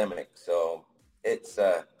pandemic. So it's,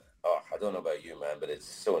 I don't know about you, man, but it's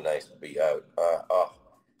so nice to be out.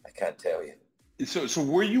 I can't tell you. So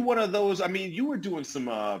were you one of those? I mean, you were doing some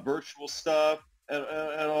virtual stuff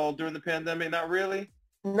at all during the pandemic? Not really?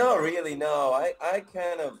 Not really, no. I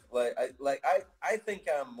kind of I think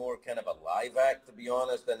I'm more kind of a live act, to be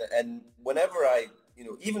honest. And whenever I,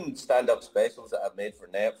 even stand-up specials that I've made for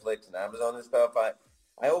Netflix and Amazon and stuff, I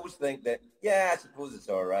always think that, I suppose it's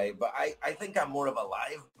all right. But I think I'm more of a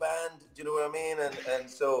live band. Do you know what I mean? And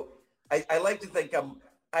so I like to think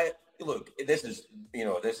look,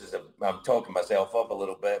 I'm talking myself up a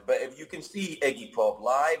little bit, but if you can see Iggy Pop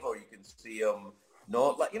live or you can see him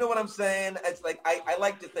not, like, you know what I'm saying? It's like, I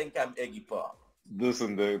like to think I'm Iggy Pop.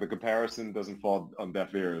 Listen, the comparison doesn't fall on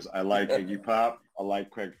deaf ears. I like Iggy Pop. I like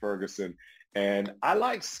Craig Ferguson. And I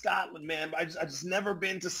like Scotland, man. I just never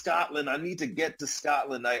been to Scotland. I need to get to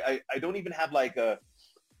Scotland. I don't even have like a,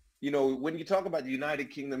 when you talk about the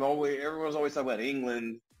United Kingdom, everyone's always talking about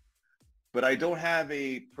England. But I don't have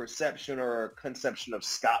a perception or a conception of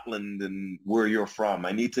Scotland and where you're from.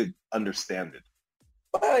 I need to understand it.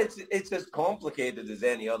 Well, it's as complicated as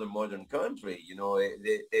any other modern country.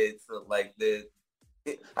 It's like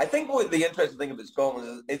I think what the interesting thing about Scotland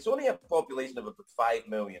is it's only a population of about 5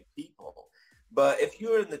 million people. But if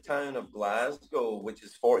you're in the town of Glasgow, which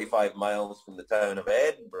is 45 miles from the town of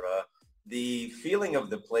Edinburgh, the feeling of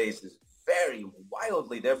the place is very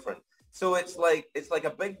wildly different. So it's like a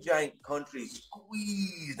big giant country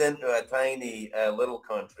squeezed into a tiny little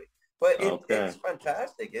country. But it's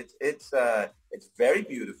fantastic. It's very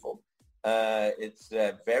beautiful. It's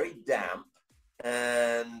very damp,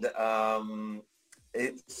 and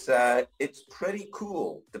it's pretty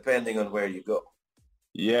cool depending on where you go.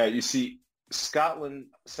 Yeah, you see, Scotland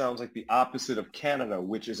sounds like the opposite of Canada,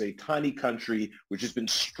 which is a tiny country which has been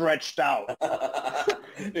stretched out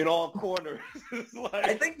in all corners.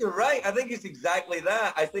 I think you're right. I think it's exactly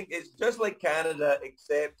that. I think it's just like Canada,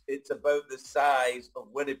 except it's about the size of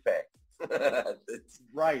Winnipeg.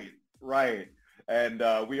 Right. And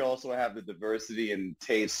we also have the diversity in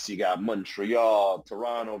tastes. You got Montreal,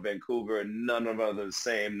 Toronto, Vancouver, and none of them are the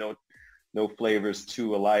same. No flavors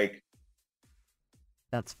too alike.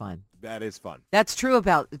 That's fun. That is fun. That's true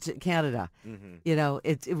about Canada.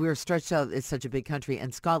 Mm-hmm. We're stretched out. It's such a big country.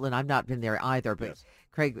 And Scotland, I've not been there either, but yes.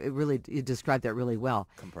 Craig, you described that really well.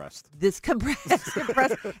 Compressed. Compressed,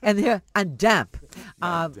 and damp.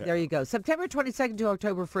 There you go. September 22nd to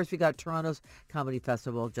October 1st, we got Toronto's Comedy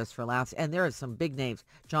Festival, Just for Laughs. And there are some big names.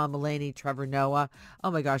 John Mulaney, Trevor Noah.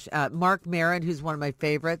 Oh, my gosh. Mark Maron, who's one of my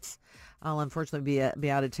favorites. I'll unfortunately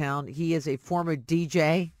be out of town. He is a former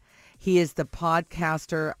DJ. He is the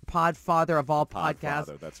podfather of all podcasts.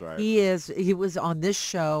 Podfather, that's right. He was on this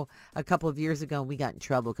show a couple of years ago, and we got in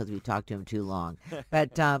trouble because we talked to him too long.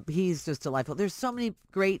 But he's just delightful. There's so many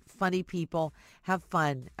great, funny people. Have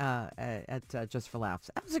fun at Just for Laughs.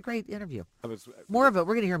 That was a great interview. More of it.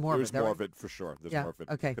 We're going to hear more of it. There's more of it for sure. There's more of it.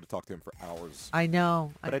 Okay. Could have talked to him for hours. I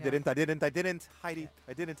know. But I didn't, Heidi.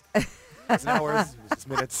 I didn't. It was hours. It was just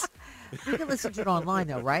minutes. You can listen to it online,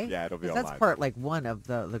 though, right? Yeah, it'll be online. That's part one of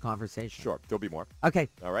the conversation. Sure. There'll be more. Okay.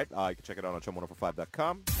 All right. You can check it out on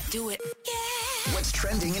chum1045.com. Do it. Yeah. What's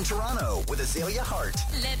trending in Toronto with Azalea Hart?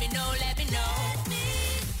 Let me know.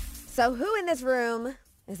 So who in this room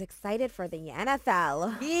is excited for the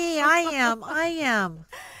NFL? Me, I am.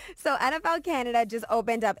 So NFL Canada just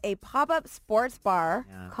opened up a pop-up sports bar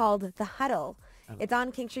called The Huddle. It's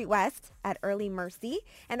on King Street West at Early Mercy,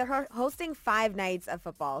 and they're hosting 5 nights of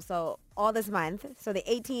football. So all this month. So the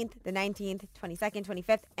 18th, the 19th, 22nd,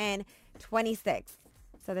 25th, and 26th.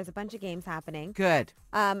 So there's a bunch of games happening. Good.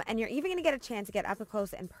 And you're even going to get a chance to get up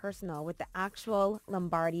close and personal with the actual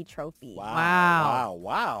Lombardi Trophy.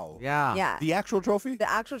 Wow. Yeah. The actual trophy?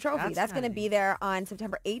 The actual trophy. That's going to be there on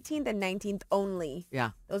September 18th and 19th only. Yeah.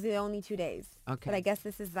 Those are the only 2 days. Okay. But I guess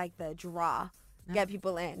this is like the draw. Get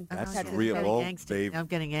people in. That's I'm real. I'm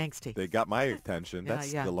getting angsty. They got my attention.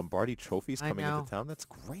 That's the Lombardi trophies coming into town. That's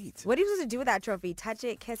great. What are you supposed to do with that trophy? Touch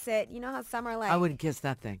it, kiss it. You know how some are like. I wouldn't kiss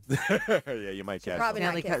that thing. Yeah, you might catch probably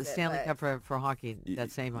Stanley Cup for hockey.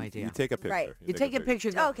 That same idea. You take a picture. Right. You take a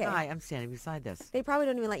picture. Okay. Hi, I'm standing beside this. They probably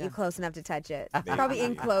don't even let you close enough to touch it. It's probably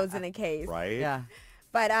enclosed in a case. Right. Yeah.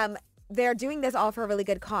 But they're doing this all for a really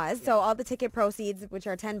good cause. So all the ticket proceeds, which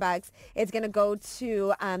are $10, it's going to go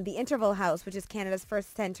to the Interval House, which is Canada's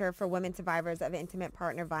first center for women survivors of intimate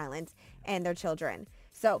partner violence and their children.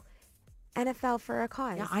 So NFL for a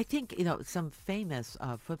cause. Yeah, I think, some famous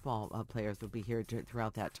football players will be here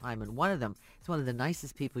throughout that time. And one of them is one of the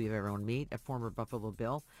nicest people you've ever want to meet, a former Buffalo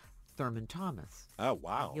Bill, Thurman Thomas. Oh,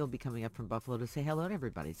 wow. He'll be coming up from Buffalo to say hello to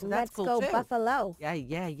everybody. So Let's that's cool, go too. Buffalo.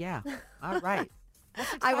 Yeah. All right.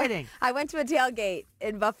 That's exciting. I went to a tailgate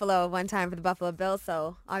in Buffalo one time for the Buffalo Bills,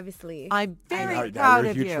 so obviously I'm very proud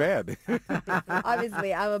of you. Fan.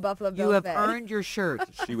 Obviously, I'm a Buffalo Bills You have fan. earned your shirt.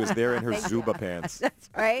 She was there in her Zuba pants. That's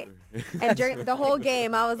right. And during the whole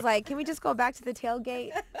game, I was like, can we just go back to the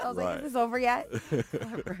tailgate? I was like, is this over yet?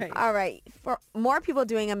 All right. For more people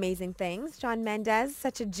doing amazing things, Shawn Mendes,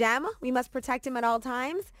 such a gem. We must protect him at all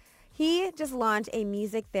times. He just launched a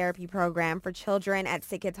music therapy program for children at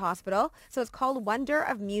Sick Kids Hospital. So it's called Wonder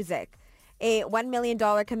of Music, a $1 million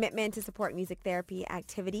commitment to support music therapy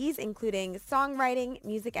activities, including songwriting,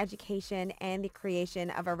 music education, and the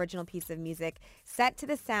creation of original piece of music set to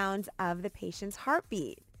the sounds of the patient's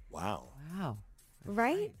heartbeat. Wow.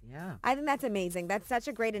 Right? Yeah. I think that's amazing. That's such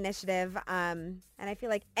a great initiative. And I feel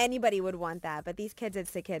like anybody would want that. But these kids at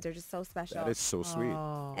Sick Kids are just so special. That is so sweet.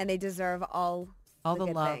 And they deserve all the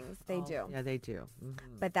good love. things. They do. Yeah, they do.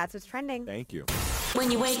 Mm-hmm. But that's what's trending. Thank you.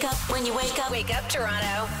 When you wake up, wake up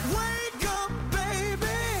Toronto. Wake up, baby.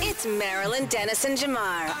 It's Marilyn Dennis and Jamar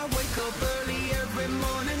I wake up early every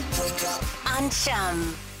morning. Wake up. on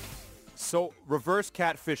Chum. So reverse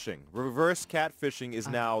catfishing. Reverse catfishing is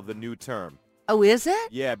now the new term. Oh, is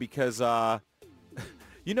it? Yeah, because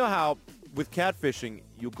you know how with catfishing,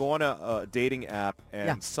 you go on a dating app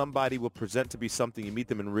and somebody will present to be something. You meet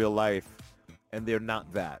them in real life, and they're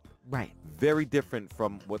not that. Right. Very different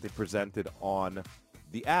from what they presented on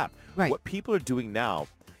the app. Right. What people are doing now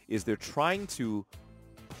is they're trying to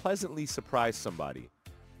pleasantly surprise somebody.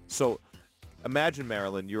 So imagine,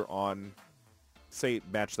 Marilyn, you're on, say,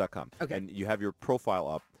 Match.com, and you have your profile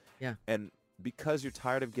up. Yeah. And because you're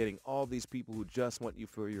tired of getting all these people who just want you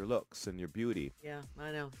for your looks and your beauty, Yeah,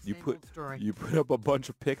 I know. you Same put old story. you put up a bunch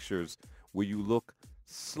of pictures where you look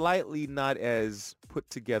slightly not as put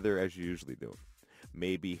together as you usually do.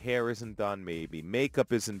 Maybe hair isn't done, maybe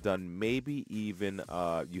makeup isn't done, maybe even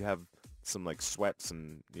you have some like sweats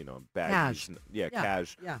and baggies. Cash.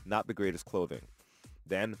 Cash. Yeah. Not the greatest clothing.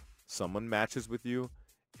 Then someone matches with you,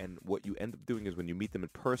 and what you end up doing is when you meet them in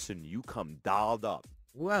person, you come dolled up.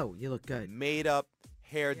 Whoa, you look good. Made up,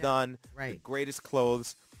 hair done, the right. greatest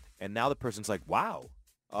clothes, and now the person's like, wow,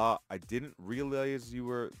 I didn't realize you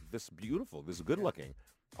were this beautiful, this good looking.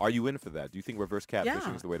 Are you in for that? Do you think reverse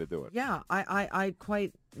catfishing is the way to do it? Yeah, I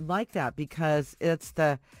quite like that because that's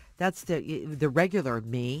the regular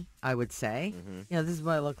me, I would say. Mm-hmm. This is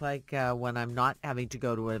what I look like when I'm not having to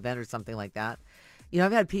go to an event or something like that.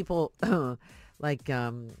 I've had people like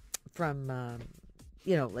from,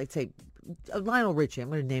 like say Lionel Richie. I'm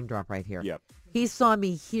going to name drop right here. Yep. He saw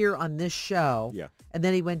me here on this show, Yeah. and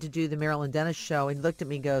then he went to do the Marilyn Dennis show, and he looked at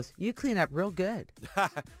me and goes, "You clean up real good."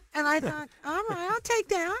 And I thought, all right, I'll take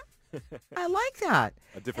that. I like that.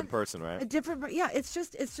 A different person, right? A different, yeah. It's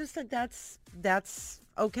just that that's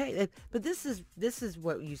okay. But this is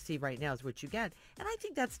what you see right now is what you get, and I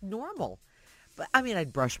think that's normal. But I mean,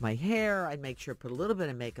 I'd brush my hair, I'd make sure put a little bit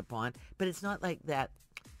of makeup on, but it's not like that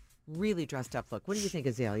really dressed up look. What do you think,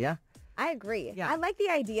 Azalea? I agree. Yeah. I like the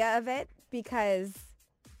idea of it because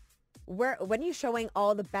when you're showing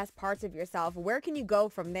all the best parts of yourself, where can you go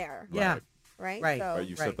from there? Yeah. Right? Right. So, Right,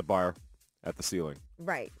 you set the bar at the ceiling.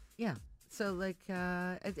 right. Yeah. So like,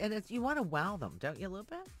 and you want to wow them, don't you, a little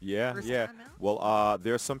bit? Yeah, First yeah. time out? Well,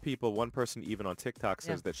 there are some people, one person even on TikTok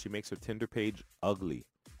says Yeah. that she makes her Tinder page ugly.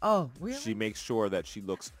 Oh, really? She makes sure that she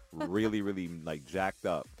looks really, really like jacked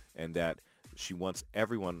up, and that she wants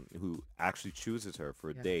everyone who actually chooses her for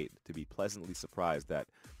a date to be pleasantly surprised that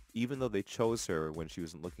even though they chose her when she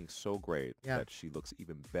wasn't looking so great, that she looks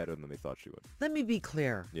even better than they thought she would. Let me be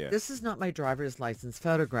clear. Yeah. This is not my driver's license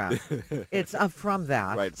photograph. It's from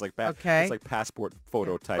that. Right. It's like okay. It's like passport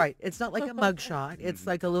photo type. Right. It's not like a mugshot. It's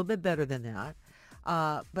like a little bit better than that.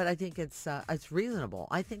 But I think it's reasonable.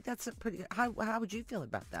 I think that's a pretty. How would you feel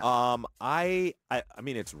about that? I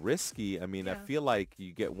mean, it's risky. I mean, I feel like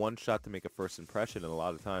you get one shot to make a first impression, and a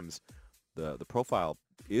lot of times, the profile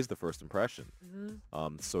is the first impression.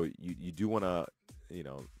 Mm-hmm. So you do want to,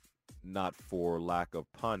 not for lack of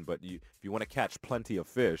pun, but if you want to catch plenty of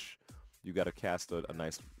fish, you got to cast a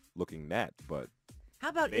nice looking net. But How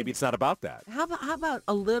about maybe it's not about that. How about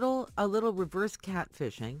a little reverse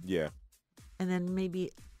catfishing? Yeah. And then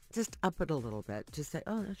maybe just up it a little bit. Just say,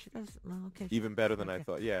 oh, she does. Well, okay. Even better than I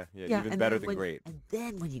thought. Yeah. Even and better then than great. And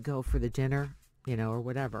then when you go for the dinner, or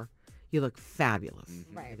whatever, you look fabulous.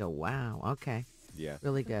 Mm-hmm. You go, wow, okay. Yeah.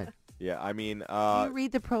 Really good. Yeah. I mean, Do you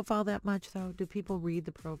read the profile that much, though? Do people read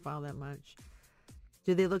the profile that much?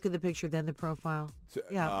 Do they look at the picture, then the profile?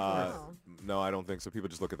 Yeah, of course. No, I don't think so. People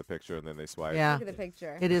just look at the picture and then they swipe. Yeah. Look at the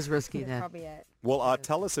picture. It is risky That's then. probably it. Well,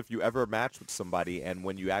 tell us if you ever matched with somebody and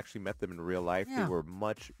when you actually met them in real life, they Yeah. were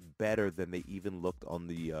much better than they even looked on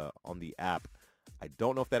the app. I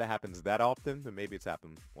don't know if that happens that often, but maybe it's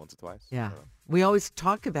happened once or twice. I Yeah. don't know. We always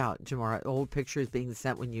talk about, Jamar, old pictures being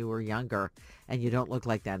sent when you were younger, and you don't look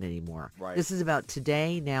like that anymore. Right. This is about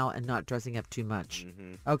today, now, and not dressing up too much.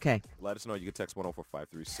 Mm-hmm. Okay. Let us know. You can text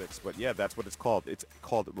 104536. But yeah, that's what it's called. It's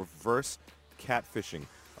called reverse catfishing.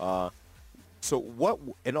 So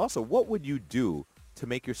what would you do to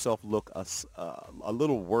make yourself look a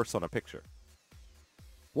little worse on a picture?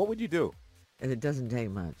 What would you do? And it doesn't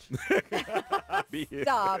take much.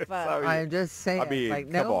 Stop. Sorry. I'm just saying, I mean,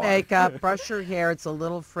 like, come no on. makeup, brush your hair. It's a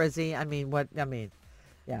little frizzy.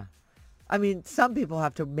 Yeah. I mean, some people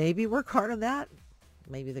have to maybe work hard on that.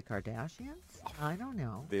 maybe the Kardashians? I don't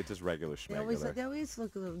know. They're just regular They always schmegular.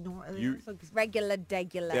 look a little You- Regular,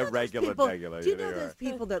 degular. They're regular, people, regular. Do you yeah, know they those are.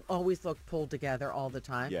 people that always look pulled together all the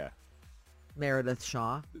time? Yeah. Meredith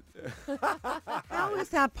Shaw. How is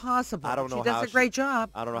that possible? I don't know She does how a great job.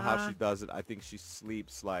 I don't know how she does it. I think she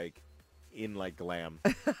sleeps like in like glam.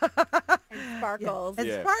 And sparkles. And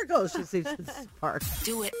Yeah. sparkles. She sleeps with sparkles.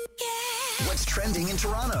 Do it. What's trending in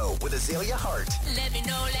Toronto with Azalea Hart? Let me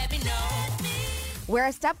know, let me know. We're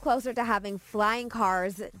a step closer to having flying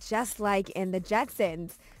cars just like in the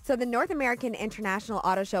Jetsons. So the North American International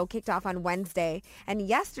Auto Show kicked off on Wednesday, and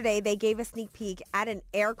yesterday they gave a sneak peek at an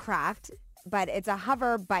aircraft, but it's a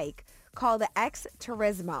hover bike called the X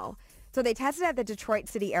Turismo. So they tested at the Detroit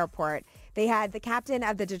City Airport. They had the captain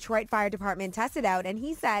of the Detroit Fire Department test it out, and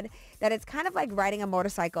he said that it's kind of like riding a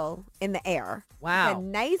motorcycle in the air. Wow.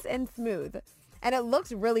 And nice and smooth. And it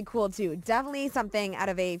looks really cool, too. Definitely something out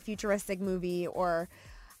of a futuristic movie or,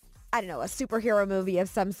 I don't know, a superhero movie of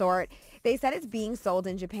some sort. They said it's being sold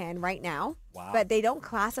in Japan right now, but they don't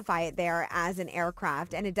classify it there as an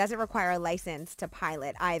aircraft, and it doesn't require a license to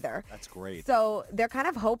pilot either. That's great. So they're kind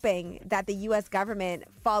of hoping that the U.S. government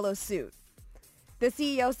follows suit. The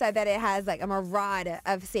CEO said that it has like a myriad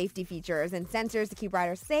of safety features and sensors to keep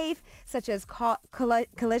riders safe, such as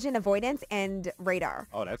collision avoidance and radar.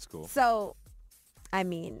 Oh, that's cool. So, I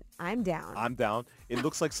mean, I'm down. I'm down. It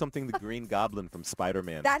looks like something the Green Goblin from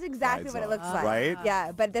Spider-Man. That's exactly rides what it on. looks like. Right?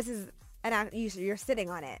 Yeah, but this is you're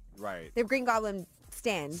sitting on it. Right. The Green Goblin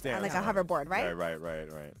stands on like a hoverboard, right?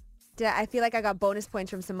 Right. I feel like I got bonus points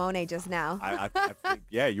from Simone just now. I think,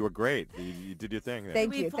 yeah, you were great. You did your thing there.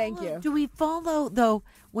 Thank you. Do we follow, though,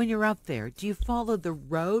 when you're up there, do you follow the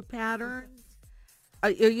road patterns? Are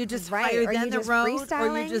you just higher Are than you the just road? Or are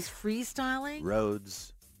freestyling? you just freestyling?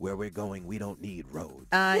 Roads, where we're going, we don't need roads.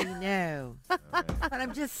 I know. But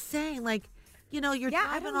I'm just saying, like, you know, you're Yeah,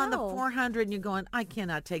 I driving don't on the know. 400 and you're going, I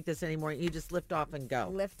cannot take this anymore. You just lift off and go.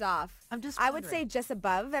 Lift off. I'm just I would wondering. say just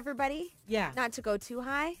above everybody. Yeah. Not to go too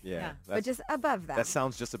high. Yeah. But just above them. That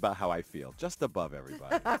sounds just about how I feel. Just above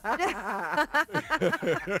everybody.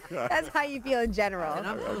 That's how you feel in general. And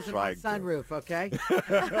I'm I'm closing my trying to. sunroof, okay?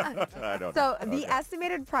 I don't So know. the Okay.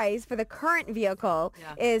 estimated price for the current vehicle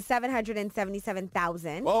is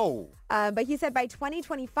 $777,000. Whoa. But he said by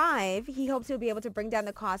 2025, he hopes he'll be able to bring down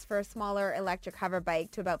the cost for a smaller electric hover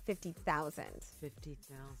bike to about $50,000.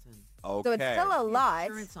 50,000. Okay. So it's still a lot.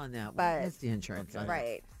 Insurance on that one. but That's the insurance on it.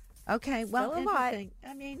 right. Okay, well, Still a lot. interesting.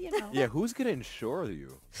 I mean, you know. Yeah, who's going to insure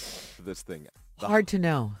you for this thing? Hard to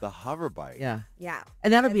know. The hover bike. Yeah. Yeah.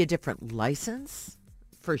 And that'll be a different license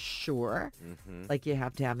for sure. Mm-hmm. Like you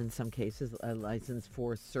have to have in some cases a license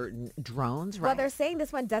for certain drones, Well, right? they're saying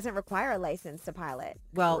this one doesn't require a license to pilot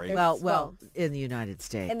Well, Great. well, in the United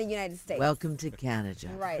States. in the United States. Welcome to Canada.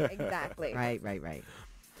 Right, exactly. Right.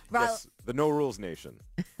 Well, Yes, the no rules nation.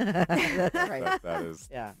 That's right. That is,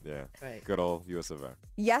 Yeah. yeah. Good old US of A.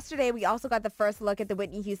 yesterday, we also got the first look at the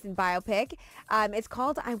Whitney Houston biopic. It's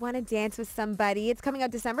called I Want to Dance with Somebody. It's coming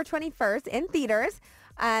out December 21st in theaters.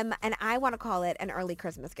 And I want to call it an early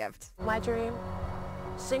Christmas gift. My dream,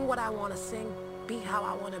 sing what I want to sing, be how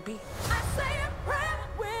I want to be. I say a prayer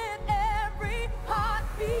with every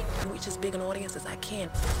heartbeat. Reach as big an audience as I can.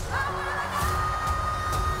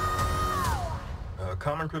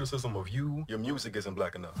 Common criticism of you, your music isn't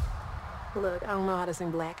black enough. Look, I don't know how to sing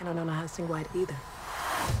black and I don't know how to sing white either.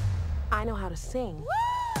 I know how to sing.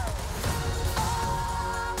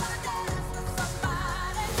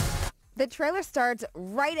 The trailer starts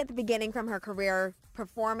right at the beginning from her career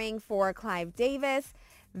performing for Clive Davis.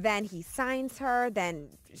 Then he signs her. Then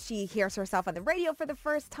she hears herself on the radio for the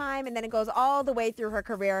first time. And then it goes all the way through her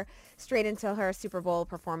career straight into her Super Bowl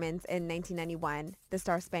performance in 1991, The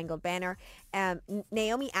Star-Spangled Banner.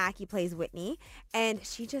 Naomi Ackie plays Whitney. And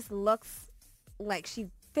she just looks like she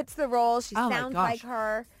fits the role. She Oh, my sounds gosh. like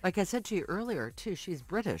her. Like I said to you earlier, too, she's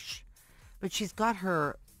British. But she's got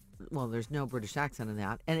her, well, there's no British accent in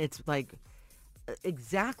that. And it's like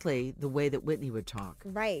exactly the way that Whitney would talk.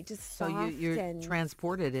 Right, just So soft you're and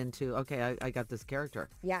transported into, okay, I got this character.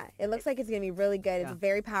 yeah, it looks like it's going to be really good. It's Yeah. a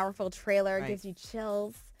very powerful trailer. It Right. gives you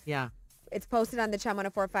chills. Yeah. It's posted on the Chum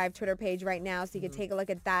 104.5 Twitter page right now, so you can take a look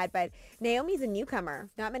at that. But Naomi's a newcomer.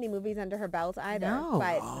 Not many movies under her belt either. No.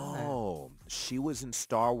 But Oh, she was in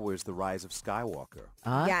Star Wars: The Rise of Skywalker.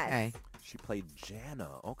 Okay. She played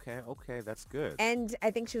Janna. Okay, that's good. and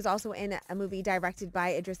I think she was also in a movie directed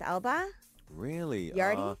by Idris Elba. Really? Yardi? Is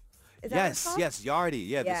that what it's yes, called? yes, Yardi.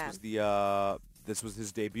 Yeah, Yeah. this was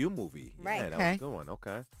his debut movie. Right. Yeah, that was Okay. a good one.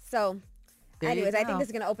 Okay. So, There you anyways, I go. think this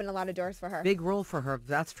is going to open a lot of doors for her. Big role for her,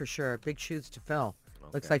 that's for sure. Big shoes to fill.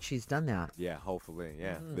 Looks like she's done that. Yeah, hopefully.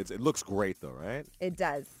 Yeah. It looks great, though, right? It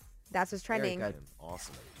does. That's what's trending. Very good.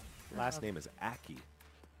 Awesome. Last name is Aki.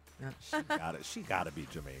 Yeah. She gotta be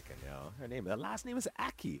Jamaican, Her last name is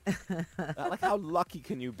Aki. Like, how lucky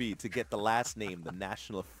can you be to get the last name, the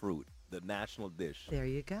national fruit, the national dish? There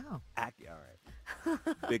you go. Aki, all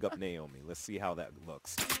right. Big up Naomi. Let's see how that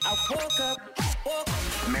looks. I woke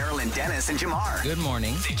up. Marilyn Dennis and Jamar. Good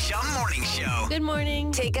morning. The Chum Morning Show. Good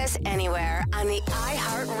morning. Take us anywhere on the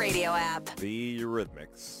iHeartRadio app. The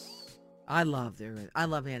Eurythmics. I love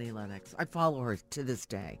Annie Lennox. I follow her to this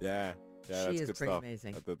day. Yeah. Yeah, She that's is good pretty stuff.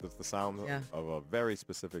 amazing. That's the sound of a very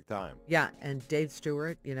specific time. Yeah, and Dave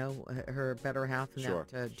Stewart, her better half in Sure,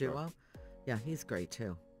 that duo. Yeah, he's great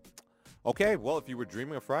too. Okay, well, if you were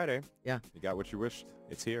dreaming of Friday, Yeah. you got what you wished.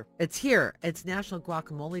 It's here. It's here. It's National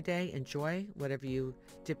Guacamole Day. Enjoy whatever you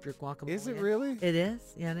dip your guacamole Is it in. really? It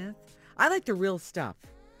is. Yeah, it is. I like the real stuff.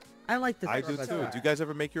 I like the I do store-bought too. stuff. Do you guys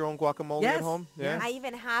ever make your own guacamole Yes. at home? Yeah. I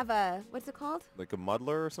even have a, what's it called? Like a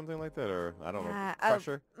muddler or something like that, or I don't know, A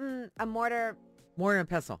crusher. mortar. Mortar and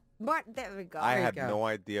pestle. There we go. I you had go. no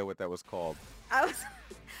idea what that was called.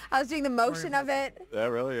 I was doing the motion of it. Yeah,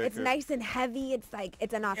 really? It's Okay. nice and heavy. It's like,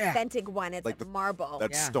 it's an authentic one. It's Like like marble.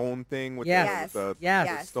 That stone thing with Yes. the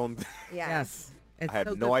Yes. stone. Yes. It's I had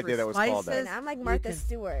so no good idea for that was called that. spices. And I'm like You Martha can-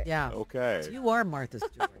 Stewart. Yeah. Okay. You are Martha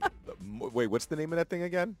Stewart. Wait, what's the name of that thing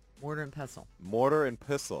again? Mortar and pestle. Mortar and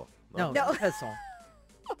pestle. No, pestle.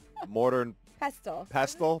 Mortar and Pestle.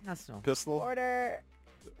 pestle. Pestle. Pistol. Mortar.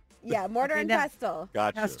 Yeah, mortar Okay, and now- pestle.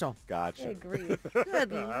 Gotcha. Pestle. Gotcha. Good grief. Good I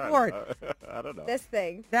don't Lord. know. I don't know. This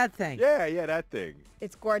thing. That thing. Yeah, that thing.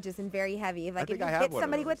 It's gorgeous and very heavy. If think you I have hit one of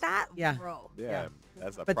somebody with those. that, Yeah. bro. Yeah,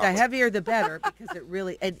 that's a But proper. the heavier the better because it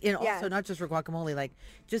really, and Yeah. also not just for guacamole, like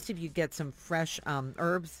just if you get some fresh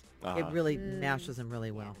herbs, it really mashes them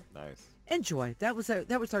really well. Nice. Enjoy. That was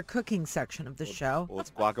our cooking section of the show. Well,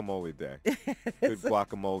 it's guacamole day. Good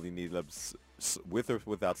guacamole needs with or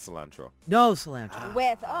without cilantro. No cilantro.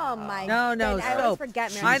 With, oh my No, goodness. I always soap.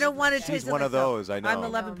 forget. I don't want to She's taste it one of myself. those, I know. I'm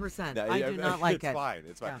 11%. I do not like it. It's fine.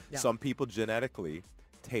 It's fine. Yeah. Some people genetically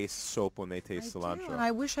taste soap when they taste cilantro. And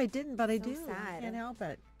I wish I didn't, but I do. I sad. can't help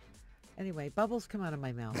it. Anyway, bubbles come out of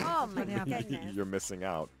my mouth. Oh That's my what happens. goodness. You're missing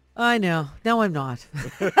out. I know. No, I'm not.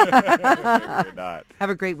 You're not. Have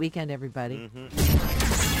a great weekend, everybody.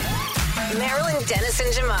 Marilyn Dennis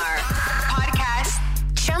and Jamar. Podcast.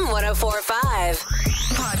 Chum 1045.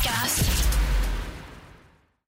 Podcast.